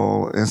we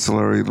call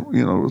ancillary,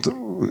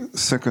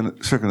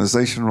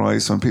 synchronization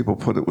rights, when people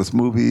put it with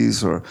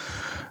movies, or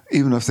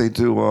even if they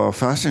do a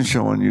fashion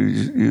show and you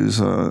use,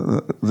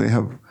 they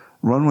have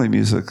runway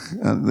music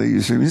and they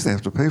use your music, they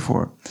have to pay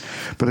for it.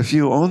 But if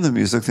you own the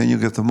music, then you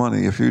get the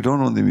money. If you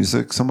don't own the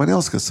music, somebody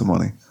else gets the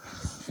money.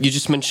 You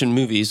just mentioned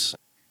movies,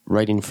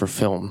 writing for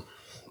film.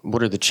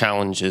 What are the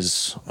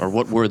challenges, or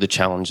what were the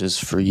challenges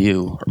for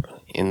you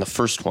in the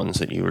first ones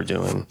that you were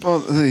doing? Well,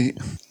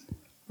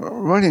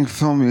 writing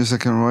film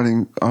music and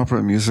writing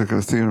opera music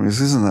or theater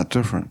music isn't that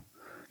different.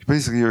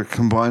 Basically, you're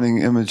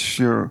combining image,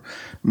 you're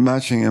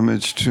matching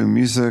image to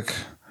music,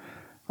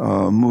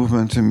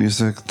 movement to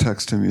music,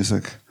 text to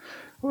music.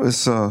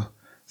 It's the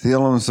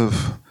elements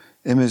of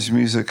image,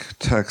 music,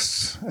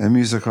 text, and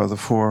music are the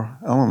four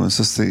elements.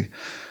 It's the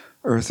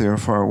earth, air,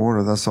 fire,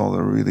 water. That's all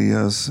there really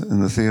is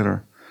in the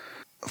theater.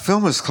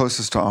 Film is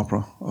closest to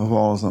opera of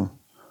all of them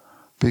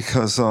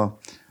because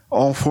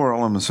all four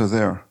elements are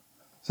there.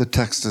 The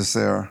text is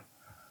there,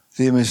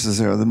 the image is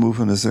there, the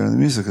movement is there, and the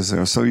music is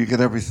there. So you get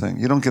everything.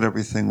 You don't get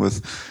everything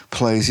with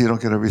plays. You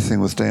don't get everything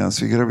with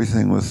dance. You get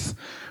everything with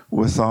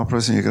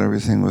operas, and you get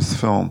everything with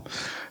film.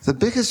 The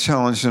biggest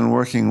challenge in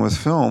working with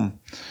film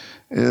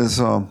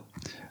is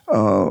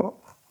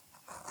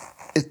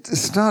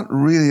it's not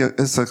really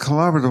it's a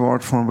collaborative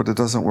art form, but it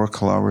doesn't work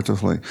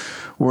collaboratively.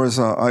 Whereas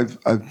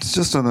I've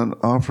just done an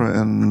opera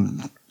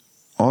in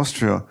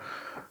Austria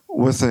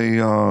with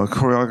a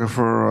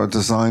choreographer, a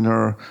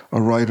designer,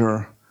 a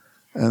writer,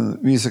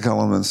 and music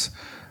elements.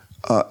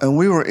 And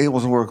we were able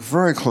to work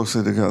very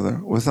closely together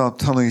without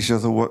telling each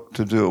other what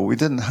to do. We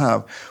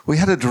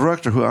had a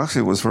director who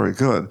actually was very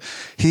good.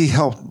 He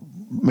helped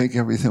make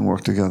everything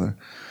work together.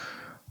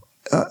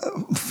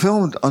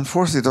 Film,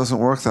 unfortunately, doesn't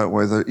work that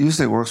way. It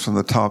usually works from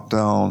the top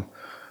down.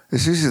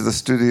 It's usually the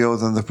studio,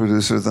 then the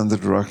producer, then the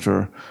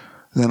director,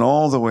 then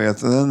all the way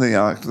then the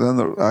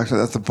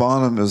actor. At the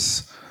bottom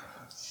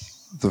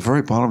the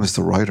very bottom is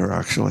the writer,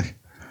 actually.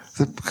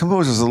 The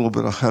composer is a little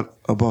bit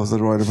above the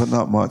writer, but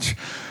not much.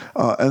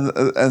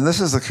 And this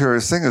is the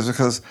curious thing, is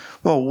because,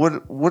 well,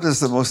 what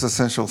is the most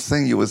essential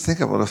thing you would think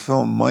about a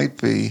film? It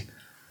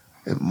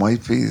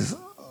might be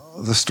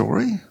the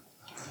story.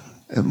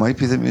 It might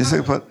be the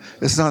music, but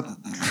it's not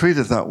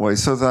treated that way.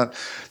 So that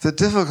the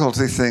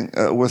difficulty thing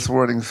with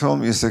writing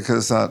film music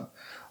is that,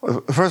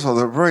 first of all,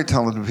 there are very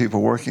talented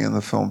people working in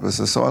the film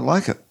business, so I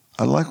like it.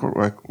 I like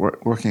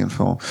working in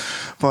film.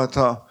 But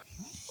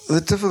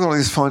the difficulty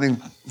is finding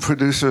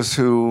producers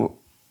who,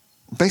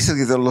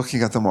 basically, they're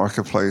looking at the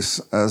marketplace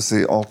as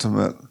the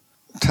ultimate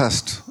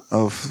test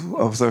of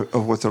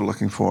what they're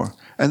looking for.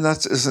 And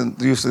that isn't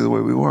usually the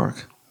way we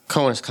work.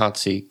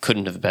 Cohen-Escotzi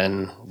couldn't have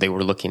been, they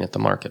were looking at the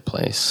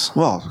marketplace.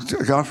 Well,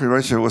 Godfrey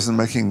Recher wasn't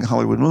making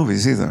Hollywood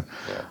movies either.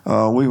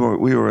 Yeah. We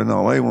were in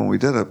L.A. when we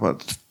did it,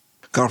 but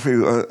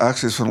Godfrey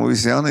actually is from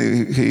Louisiana.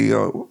 He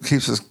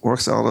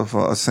works out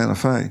of Santa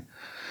Fe.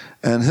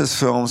 And his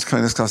films,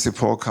 Cohen-Escotzi,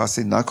 Paul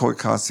Cossi, Nakoi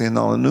Cossi, and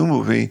now a new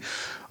movie,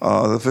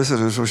 The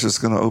Visitors, which is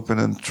going to open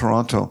in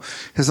Toronto,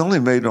 has only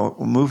made a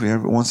movie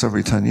once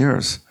every 10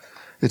 years.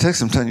 It takes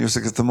him 10 years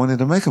to get the money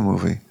to make a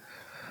movie.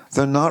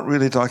 They're not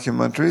really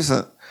documentaries.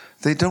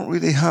 They don't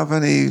really have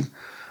any,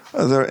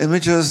 there are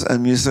images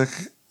and music,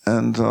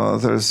 and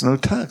there's no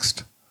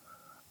text.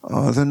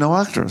 There are no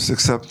actors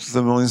except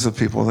the millions of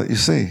people that you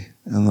see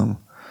in them.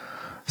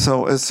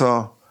 So it's,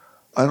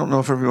 I don't know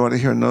if everybody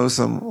here knows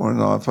them or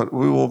not, but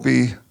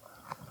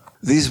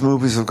these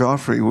movies of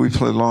Godfrey, we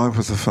play live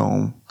with the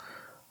film,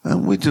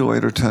 and we do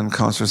 8 or 10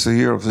 concerts a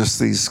year of just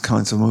these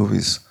kinds of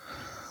movies.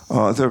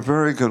 They're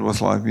very good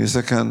with live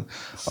music,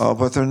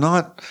 but they're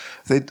not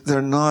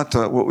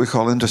what we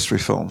call industry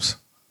films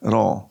at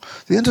all.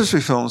 The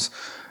industry films,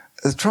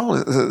 the trouble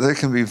is they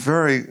can be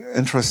very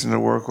interesting to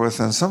work with,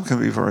 and some can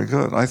be very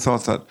good. I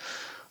thought that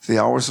The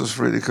Hours was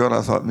really good.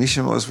 I thought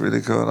Mishima was really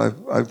good.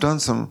 I've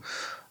done some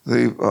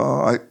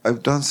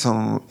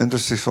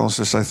industry films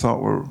which I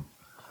thought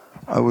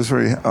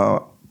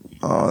the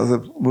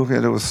movie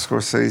I did with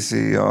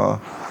Scorsese,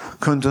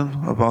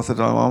 Kundun, about the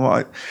Dalai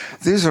Lama.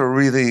 These are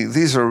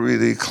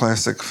really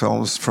classic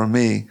films for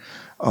me,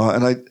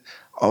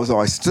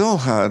 although I still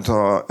had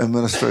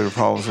administrative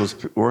problems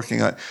with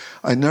working,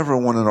 I never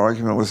won an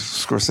argument with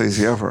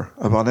Scorsese ever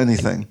about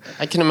anything.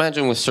 I can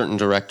imagine with certain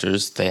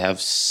directors, they have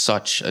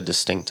such a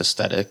distinct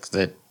aesthetic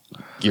that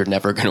you're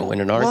never going to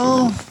win an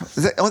argument.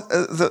 Well,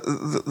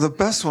 the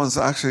best ones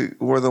actually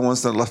were the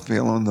ones that left me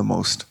alone the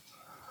most.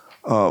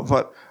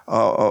 But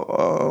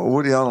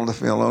Woody Allen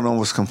left me alone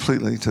almost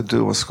completely to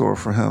do a score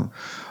for him.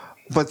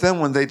 But then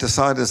when they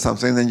decided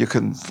something, then you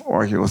couldn't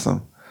argue with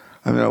them.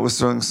 I mean, I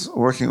was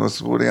working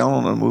with Woody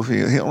Allen on a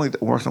movie. He only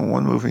worked on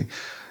one movie.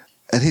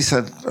 And he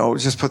said, "Oh,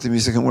 just put the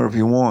music in wherever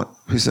you want."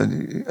 He said,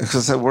 because I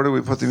said, "Where do we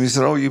put the music?" He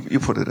said, "Oh, you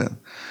put it in."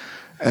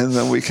 And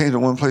then we came to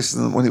one place,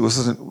 and when he was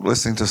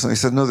listening to something, he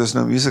said, "No, there's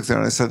no music there."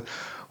 And I said,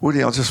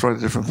 "Woody, I'll just write a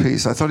different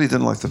piece." I thought he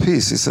didn't like the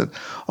piece. He said,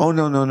 "Oh,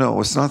 no,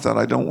 it's not that.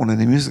 I don't want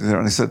any music there."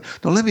 And I said,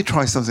 "No, let me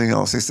try something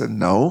else." He said,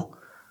 "No,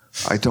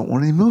 I don't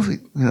want any movie."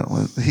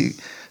 And he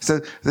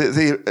said,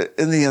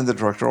 in the end, the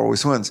director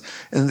always wins.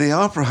 In the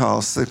opera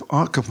house, the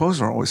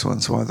composer always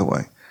wins, by the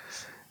way.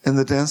 In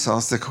the dance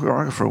house, the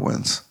choreographer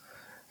wins.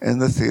 In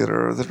the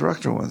theater, the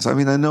director wins. I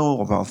mean, I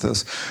know about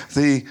this.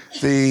 The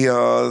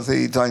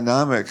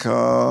dynamic,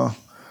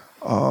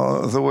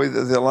 the way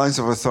the lines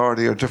of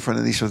authority are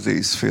different in each of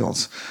these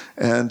fields.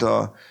 And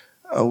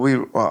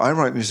I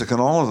write music in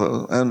all of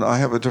those, and I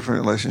have a different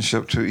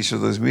relationship to each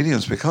of those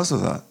mediums because of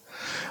that.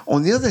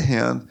 On the other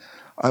hand,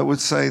 I would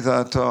say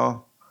that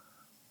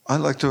I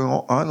like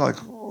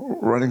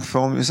writing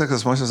film music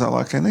as much as I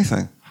like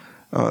anything.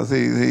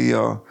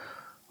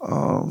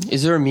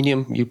 Is there a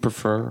medium you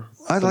prefer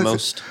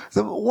most?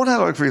 The one I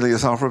like really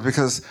is opera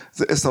because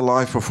it's the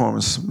live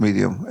performance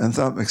medium, and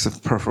that makes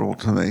it preferable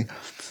to me.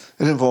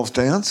 It involves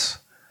dance.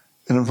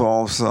 It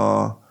involves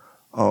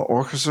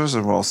orchestras. It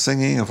involves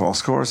singing. It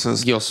involves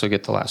choruses. You also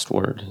get the last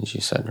word, as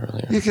you said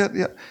earlier.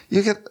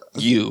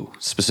 You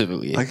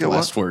specifically get the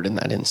last word in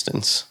that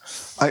instance.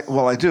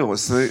 I do.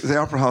 It's the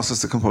opera house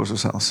is the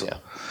composer's house. Yeah.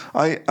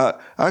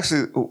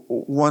 Actually,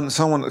 when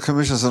someone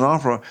commissions an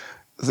opera,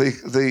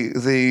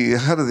 the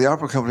head of the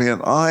opera company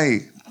and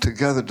I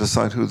together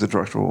decide who the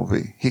director will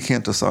be. He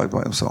can't decide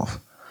by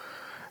himself.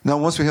 Now,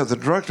 once we have the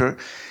director,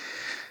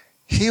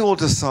 he will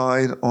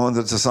decide on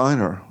the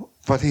designer,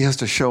 but he has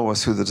to show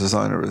us who the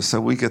designer is.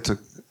 So we get to,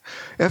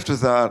 after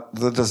that,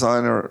 the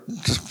designer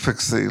just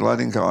picks the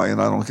lighting guy,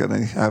 and I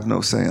have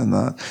no say in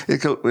that.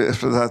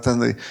 After that, then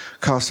the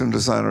costume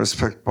designer is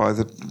picked by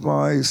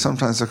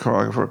sometimes the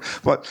choreographer.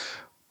 But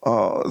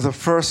the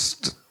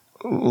first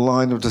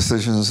line of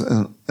decisions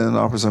in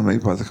operas are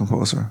made by the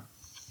composer.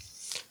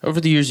 Over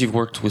the years, you've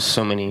worked with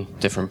so many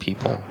different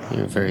people.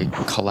 You're very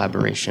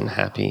collaboration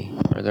happy.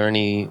 Are there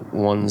any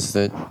ones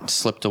that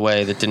slipped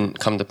away that didn't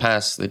come to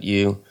pass that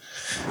you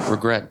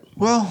regret?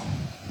 Well,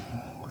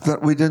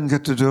 that we didn't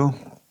get to do.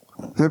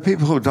 There are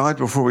people who died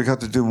before we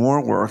got to do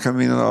more work. I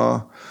mean,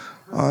 I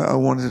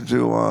wanted to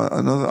do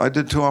another. I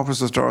did 2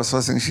 operas with Doris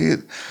Lessing. She's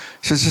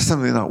just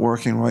simply not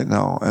working right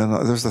now. And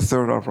there's the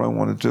 3rd opera I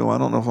want to do. I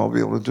don't know if I'll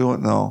be able to do it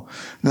now.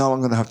 Now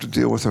I'm going to have to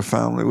deal with her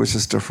family, which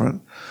is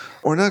different.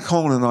 Ornette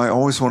Coleman and I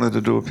always wanted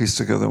to do a piece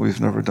together. We've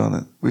never done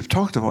it. We've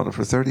talked about it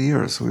for 30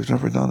 years. We've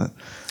never done it.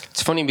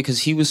 It's funny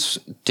because he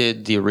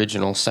did the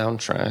original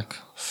soundtrack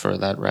for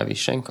that Ravi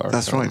Shankar.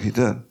 That's film. right, he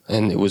did.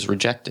 And it was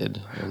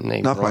rejected. And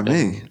they not by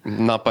me.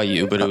 Not by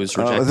you, but it was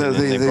rejected.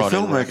 The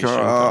filmmaker,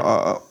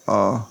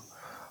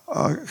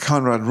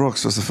 Conrad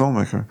Rooks was the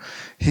filmmaker.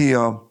 He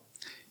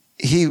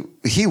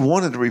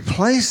wanted to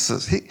replace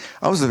this.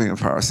 I was living in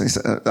Paris, and he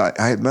said,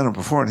 I had met him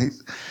before, and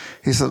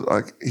he said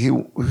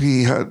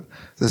he had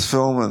this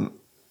film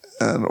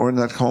and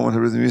Ornette Coleman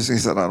had written the music. He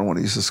said, I don't want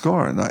to use the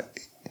score, and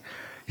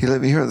he let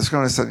me hear the score,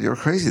 and I said, you're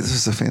crazy. This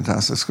is a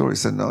fantastic score. He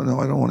said, no,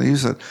 I don't want to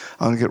use it.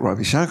 I'm going to get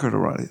Ravi Shankar to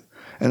write it.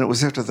 And it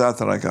was after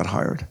that I got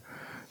hired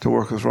to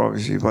work with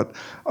Ravi. But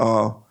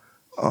I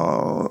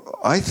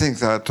think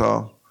that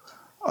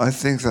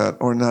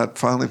Ornette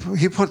finally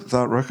he put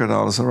that record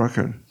out as a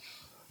record.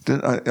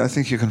 I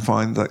think you can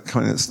find that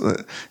kind of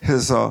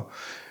his.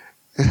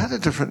 It had a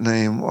different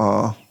name.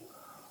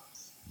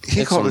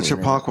 He called it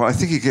Chappaqua. I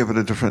think he gave it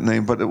a different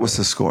name, but it was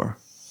his score.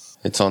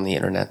 It's on the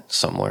internet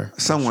somewhere.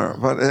 Somewhere,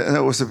 but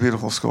it was a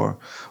beautiful score.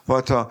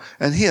 But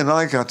and he and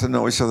I got to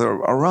know each other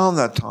around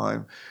that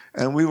time,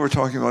 and we were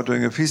talking about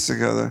doing a piece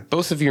together.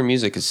 Both of your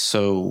music is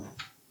so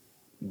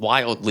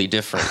wildly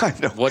different. I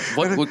know.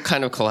 What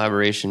kind of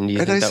collaboration do you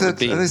think that would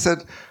be? And I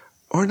said,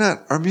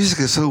 Ornette, our music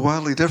is so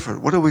wildly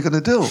different. What are we going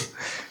to do? And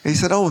he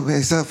said,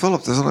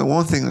 Philip, there's only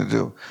one thing to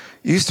do.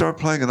 You start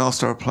playing and I'll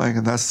start playing,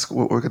 and that's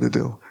what we're going to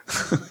do.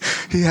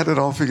 He had it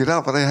all figured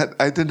out, but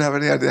I didn't have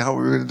any idea how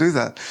we were going to do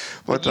that.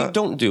 But you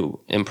don't do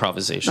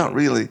improvisation. Not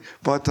really.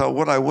 But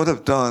what I would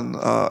have done,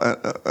 I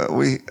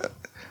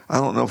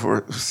don't know if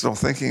we're still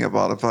thinking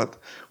about it, but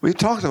we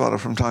talked about it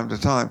from time to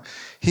time.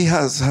 He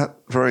has had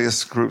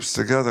various groups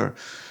together.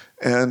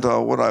 And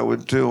what I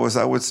would do is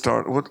I would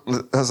start,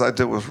 as I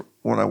did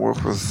when I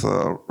worked with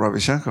Ravi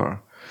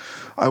Shankar.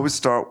 I would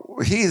start,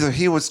 either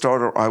he would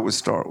start or I would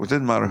start. It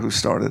didn't matter who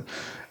started.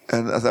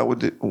 And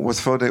with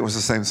Fode, it was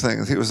the same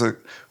thing. He was a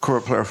kora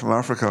player from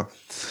Africa.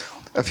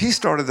 If he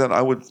started, then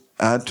I would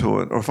add to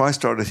it. Or if I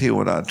started, he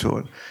would add to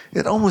it.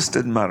 It almost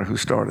didn't matter who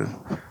started.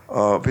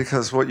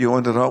 Because what you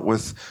ended up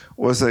with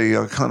was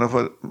a kind of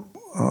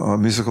a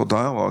musical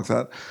dialogue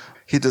that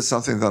he did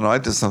something, then I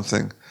did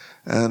something.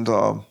 And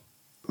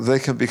they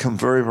can become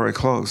very, very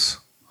close.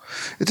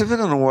 It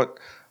depended on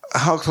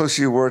how close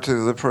you were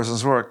to the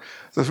person's work.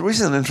 The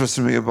reason it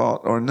interested me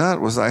about Ornette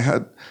was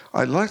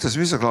I liked his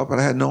music a lot, but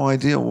I had no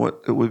idea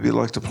what it would be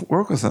like to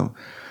work with him.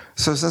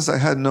 So since I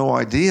had no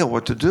idea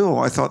what to do,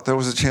 I thought there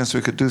was a chance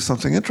we could do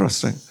something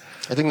interesting.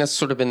 I think that's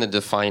sort of been the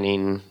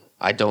defining,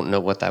 I don't know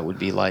what that would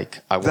be like.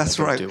 I want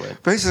to go do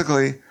it.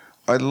 Basically,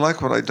 I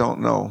like what I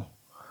don't know,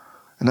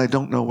 and I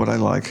don't know what I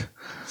like.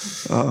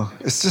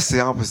 It's just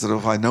the opposite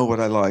of I know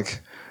what I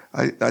like.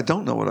 I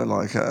don't know what I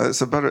like.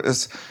 It's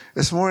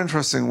a more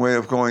interesting way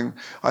of going.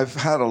 I've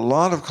had a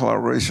lot of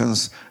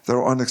collaborations that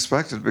are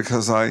unexpected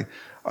because I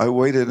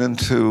waded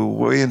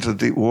way into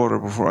deep water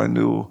before I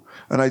knew,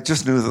 and I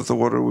just knew that the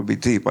water would be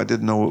deep. I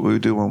didn't know what we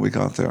would do when we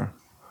got there.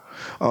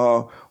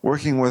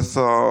 Working with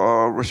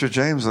Richard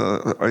James,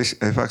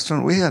 Aphex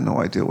Twin, we had no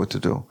idea what to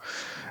do,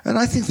 and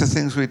I think the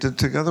things we did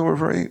together were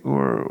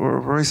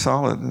very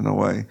solid in a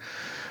way.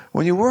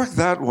 When you work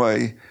that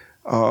way,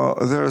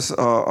 there's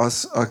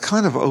a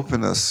kind of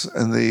openness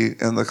in the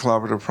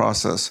collaborative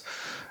process,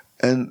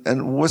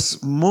 and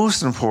what's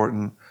most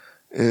important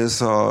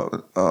is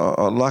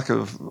a lack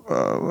of.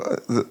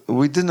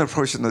 We didn't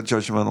approach it in a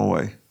judgmental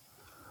way.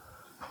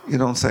 You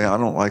don't say I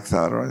don't like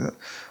that, or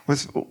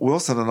with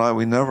Wilson and I,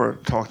 we never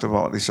talked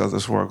about each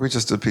other's work. We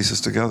just did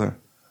pieces together.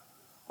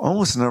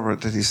 Almost never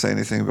did he say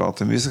anything about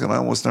the music, and I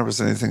almost never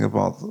said anything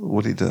about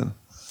what he did.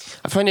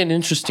 I find it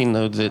interesting,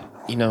 though, that,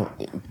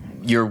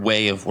 your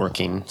way of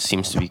working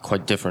seems to be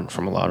quite different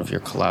from a lot of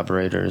your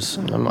collaborators.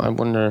 I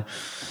wonder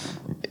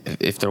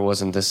if there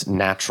wasn't this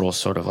natural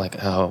sort of like,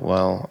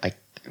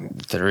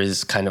 there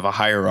is kind of a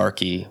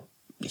hierarchy.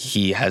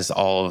 He has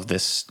all of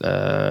this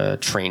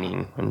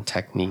training and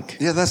technique.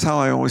 Yeah, that's how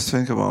I always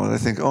think about it. I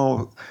think,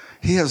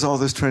 he has all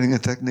this training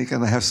and technique,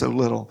 and I have so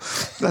little.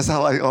 That's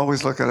how I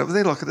always look at it. But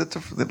they look at it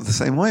the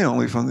same way,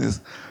 only from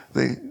this.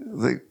 They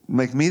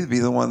make me be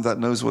the one that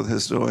knows what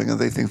he's doing, and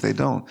they think they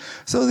don't.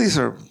 So these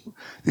are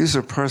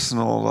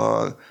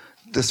personal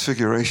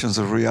disfigurations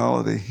of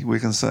reality,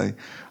 we can say.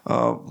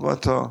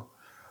 But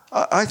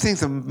I think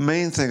the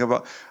main thing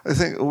I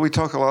think we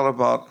talk a lot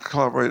about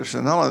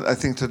collaboration. Now, I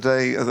think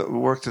today, the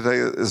work today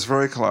is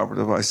very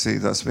collaborative. I see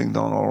that's being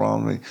done all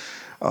around me.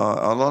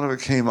 A lot of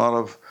it came out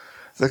of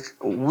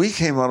we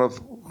came out of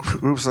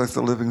groups like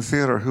the Living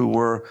Theater, who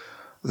were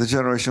the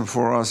generation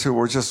before us, who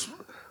were just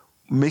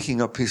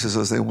making up pieces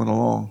as they went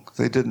along.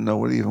 They didn't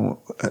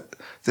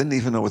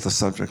even know what the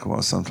subject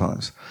was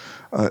sometimes.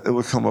 It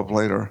would come up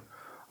later.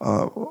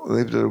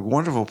 They did a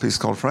wonderful piece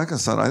called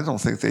Frankenstein. I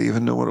don't think they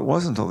even knew what it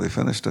was until they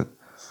finished it.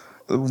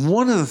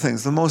 One of the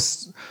things, the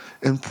most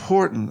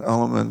important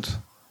element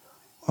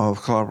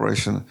of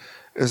collaboration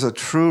is a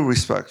true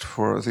respect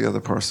for the other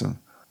person.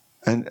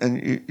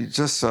 And you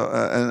just,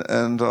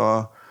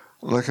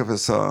 like if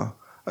it's a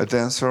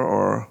dancer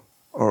or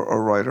a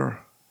writer.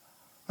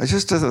 I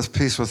just did this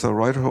piece with a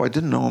writer who I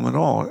didn't know him at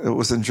all. It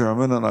was in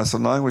German, and it's a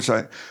language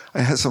I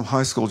had some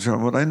high school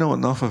German, but I know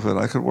enough of it.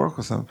 I could work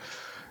with him.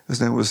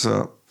 His name was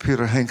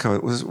Peter Henke.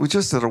 We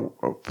just did a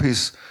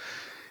piece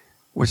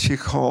which he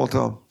called,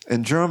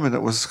 in German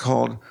it was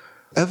called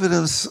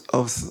Evidence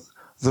of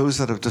Those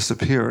That Have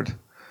Disappeared.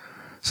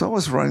 So I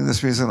was writing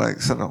this piece, and I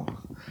said,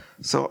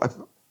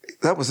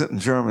 that was it in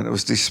German. It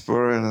was Die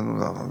Spuren,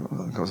 and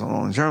it goes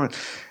on in German.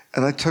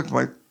 And I took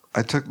my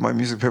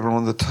music paper, and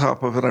on the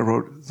top of it I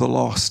wrote The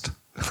Lost.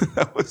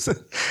 That was it.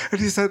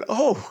 And he said,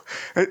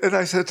 and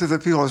I said to the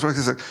people I was working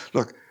with, I said,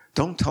 look,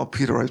 don't tell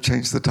Peter I've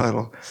changed the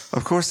title.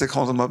 Of course, they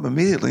called him up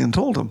immediately and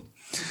told him.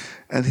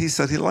 And he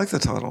said he liked the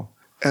title.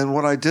 And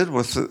what I did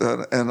with it,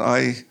 and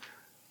I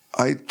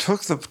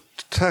took the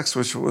text,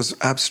 which was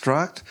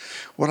abstract.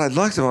 What I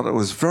liked about it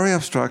was very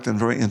abstract and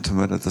very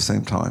intimate at the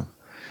same time.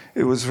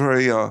 It was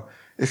very,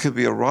 it could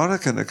be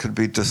erotic and it could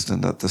be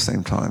distant at the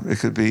same time. It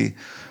could be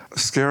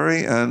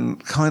scary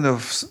and kind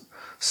of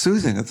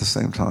soothing at the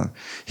same time.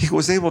 He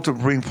was able to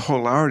bring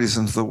polarities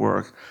into the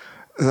work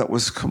that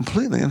was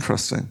completely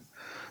interesting.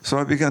 So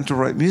I began to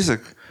write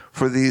music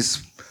for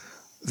these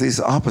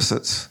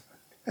opposites.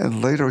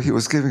 And later he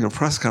was giving a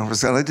press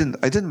conference, and I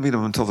didn't meet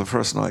him until the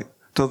first night,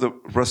 till the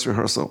press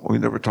rehearsal. We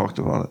never talked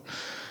about it.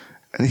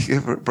 And he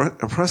gave a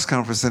press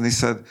conference, and he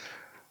said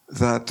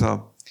that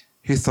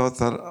he thought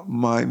that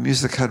my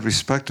music had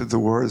respected the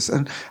words.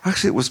 And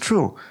actually it was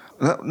true.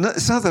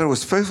 It's not that I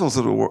was faithful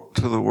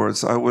to the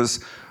words. I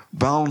was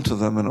bound to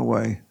them in a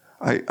way.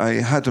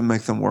 I had to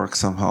make them work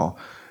somehow.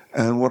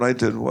 And what I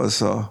did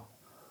was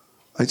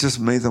I just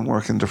made them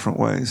work in different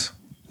ways.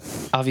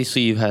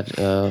 Obviously, you've had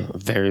a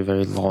very,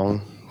 very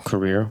long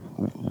career.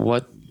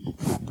 What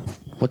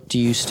do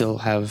you still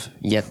have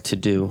yet to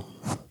do?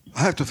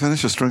 I have to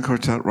finish a string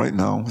quartet right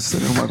now,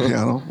 sitting on my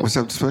piano, which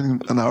I'm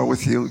spending an hour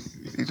with you.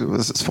 You do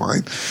this, it's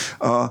fine.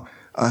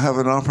 I have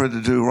an opera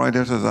to do right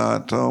after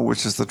that,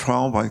 which is The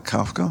Trial by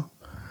Kafka,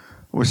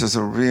 which is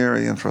a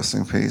very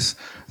interesting piece.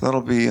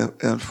 That'll be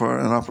for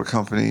an opera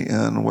company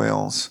in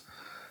Wales.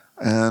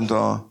 And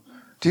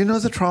do you know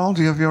The Trial?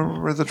 Have you ever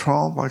read The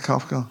Trial by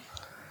Kafka?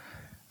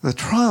 The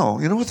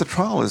Trial, you know what The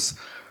Trial is?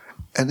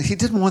 And he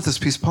didn't want this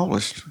piece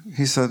published.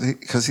 He said,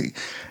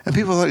 and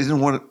people thought he didn't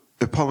want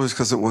it published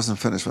because it wasn't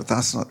finished, but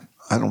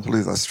I don't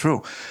believe that's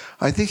true.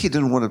 I think he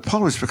didn't want it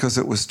published because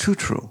it was too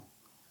true.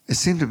 It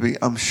seemed to be,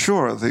 I'm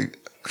sure the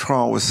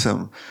Trial was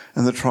him,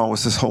 and The Trial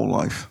was his whole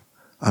life.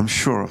 I'm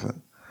sure of it.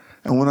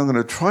 And what I'm going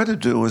to try to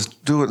do is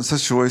do it in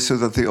such a way so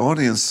that the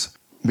audience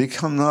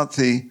become not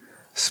the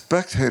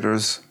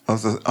spectators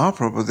of the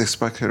opera, but the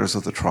spectators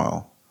of the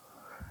Trial.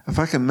 If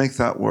I can make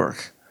that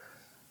work,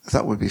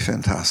 that would be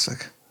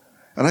fantastic.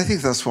 And I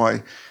think that's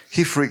why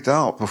he freaked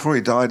out before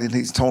he died, and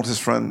he told his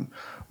friend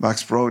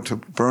Max Brod to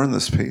burn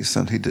this piece,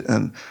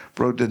 and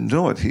Brod didn't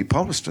do it. He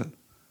published it.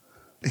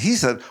 He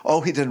said,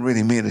 he didn't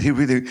really mean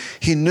it.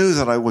 He knew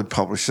that I would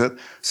publish it.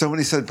 So when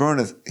he said burn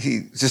it,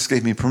 he just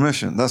gave me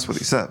permission. That's what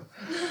he said.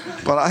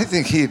 But I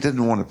think he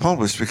didn't want it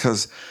published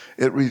because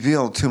it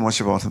revealed too much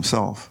about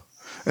himself.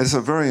 It's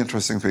a very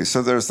interesting piece.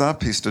 So there's that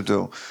piece to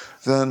do.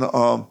 Then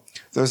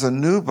there's a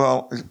new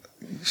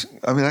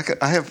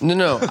I have...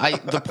 No.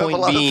 The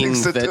point being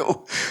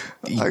that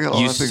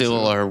you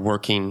still are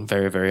working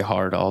very, very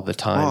hard all the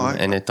time,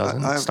 and it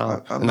doesn't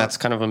stop. And that's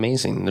kind of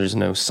amazing. There's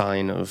no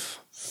sign of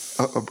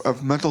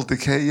of mental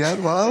decay yet?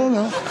 Well, I don't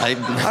know.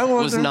 I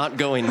was not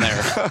going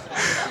there.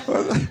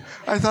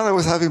 I thought I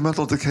was having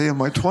mental decay in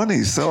my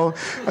 20s, so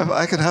if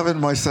I could have it in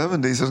my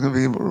 70s, it's going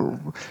to be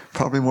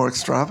probably more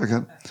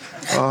extravagant.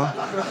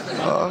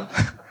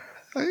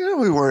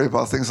 We worry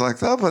about things like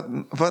that, but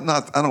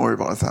not. I don't worry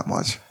about it that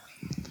much.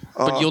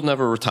 But you'll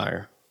never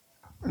retire.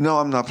 No,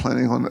 I'm not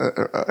planning on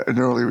an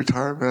early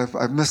retirement.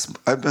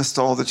 I've missed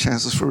all the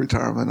chances for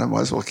retirement. I might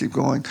as well keep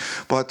going.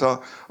 But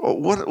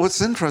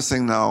what's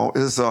interesting now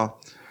is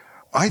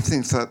I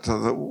think that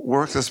the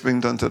work that's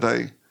being done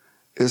today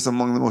is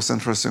among the most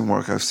interesting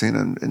work I've seen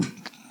in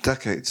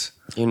decades.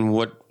 In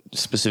what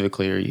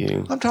specifically are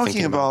you? I'm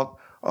talking about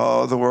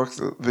the work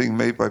being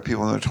made by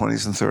people in their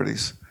 20s and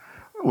 30s,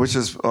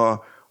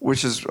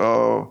 which is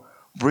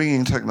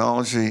bringing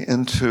technology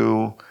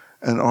into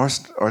an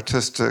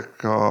artistic,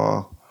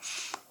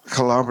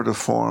 collaborative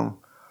form,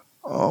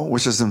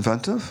 which is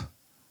inventive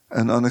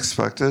and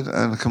unexpected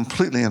and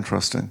completely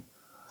interesting.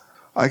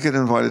 I get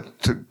invited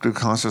to do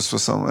concerts for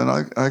some, and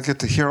I get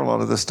to hear a lot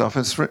of this stuff.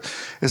 It's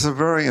a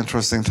very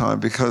interesting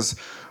time because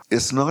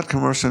it's not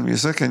commercial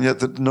music, and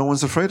yet no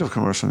one's afraid of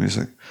commercial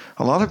music.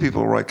 A lot of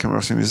people write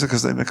commercial music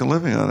because they make a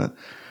living on it.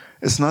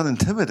 It's not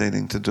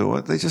intimidating to do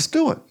it. They just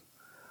do it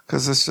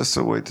because it's just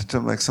a way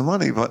to make some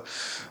money. But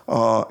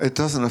it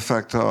doesn't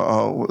affect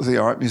the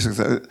art music.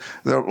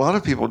 There are a lot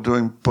of people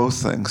doing both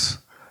things,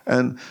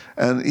 and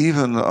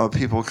even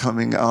people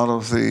coming out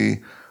of the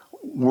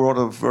world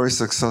of very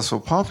successful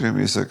popular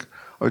music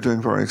are doing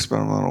very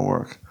experimental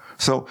work.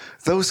 So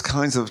those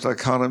kinds of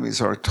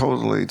dichotomies are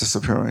totally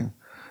disappearing.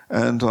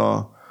 And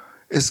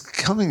it's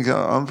coming,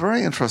 I'm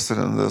very interested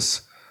in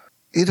this.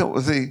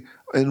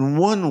 In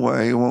one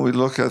way, when we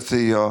look at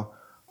the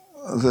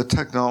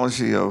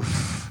technology of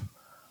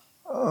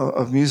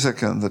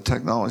music and the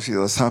technology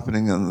that's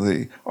happening in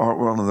the art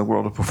world and the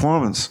world of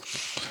performance,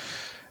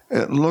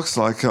 it looks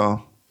like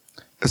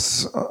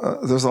there's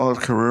a lot of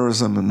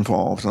careerism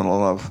involved and a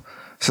lot of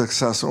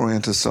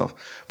success-oriented stuff.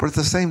 But at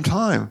the same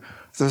time,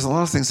 there's a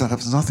lot of things that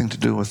have nothing to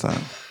do with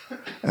that.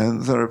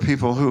 And there are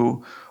people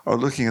who are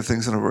looking at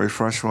things in a very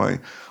fresh way.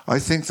 I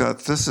think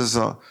that this is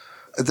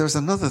there's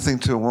another thing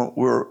too.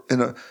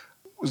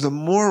 The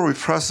more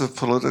repressive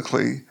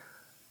politically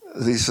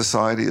the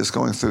society is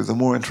going through, the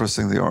more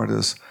interesting the art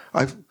is.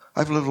 I've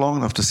lived long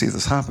enough to see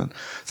this happen.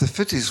 The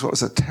 50s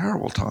was a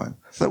terrible time.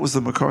 That was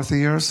the McCarthy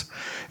years.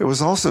 It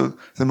was also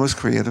the most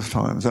creative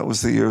time. That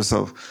was the years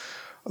of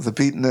the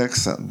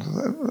beatniks and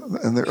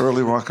the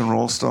early rock and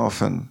roll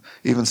stuff, and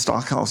even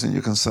Stockhausen,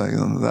 you can say,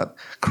 and that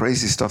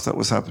crazy stuff that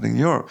was happening in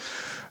Europe.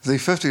 The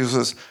 50s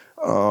was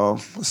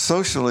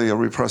socially a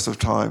repressive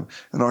time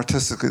and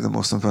artistically the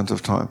most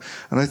inventive time.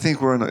 And I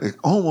think we're in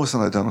almost an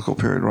identical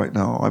period right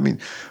now. I mean,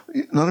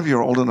 none of you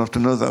are old enough to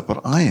know that,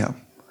 but I am.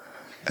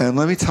 And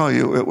let me tell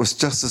you, it was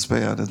just as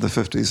bad in the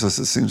 50s as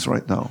it seems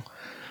right now.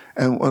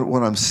 And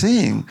what I'm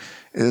seeing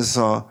is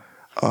an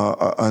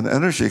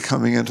energy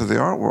coming into the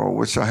art world,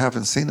 which I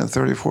haven't seen in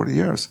 30, 40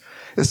 years.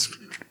 It's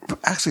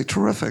actually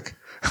terrific.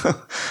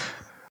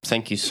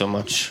 Thank you so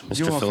much, Mr.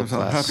 You're Philip welcome.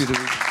 Glass. I'm happy to be.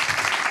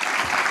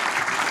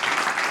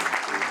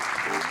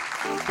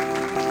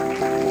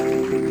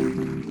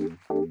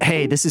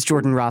 Hey, this is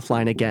Jordan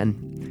Rothlein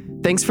again.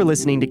 Thanks for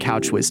listening to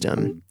Couch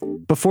Wisdom.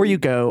 Before you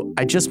go,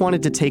 I just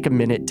wanted to take a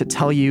minute to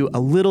tell you a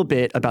little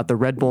bit about the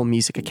Red Bull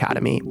Music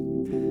Academy.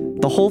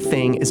 The whole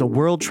thing is a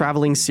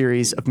world-traveling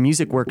series of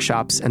music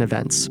workshops and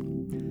events.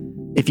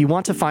 If you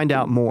want to find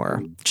out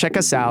more, check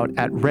us out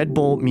at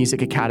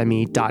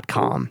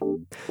redbullmusicacademy.com.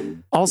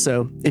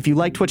 Also, if you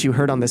liked what you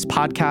heard on this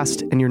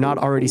podcast and you're not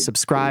already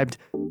subscribed,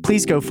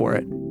 please go for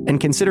it and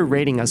consider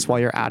rating us while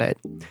you're at it.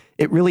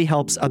 It really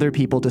helps other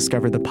people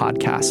discover the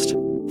podcast.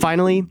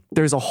 Finally,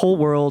 there's a whole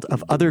world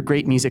of other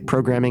great music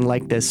programming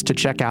like this to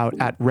check out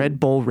at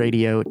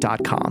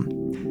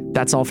redbullradio.com.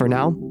 That's all for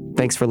now.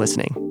 Thanks for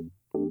listening.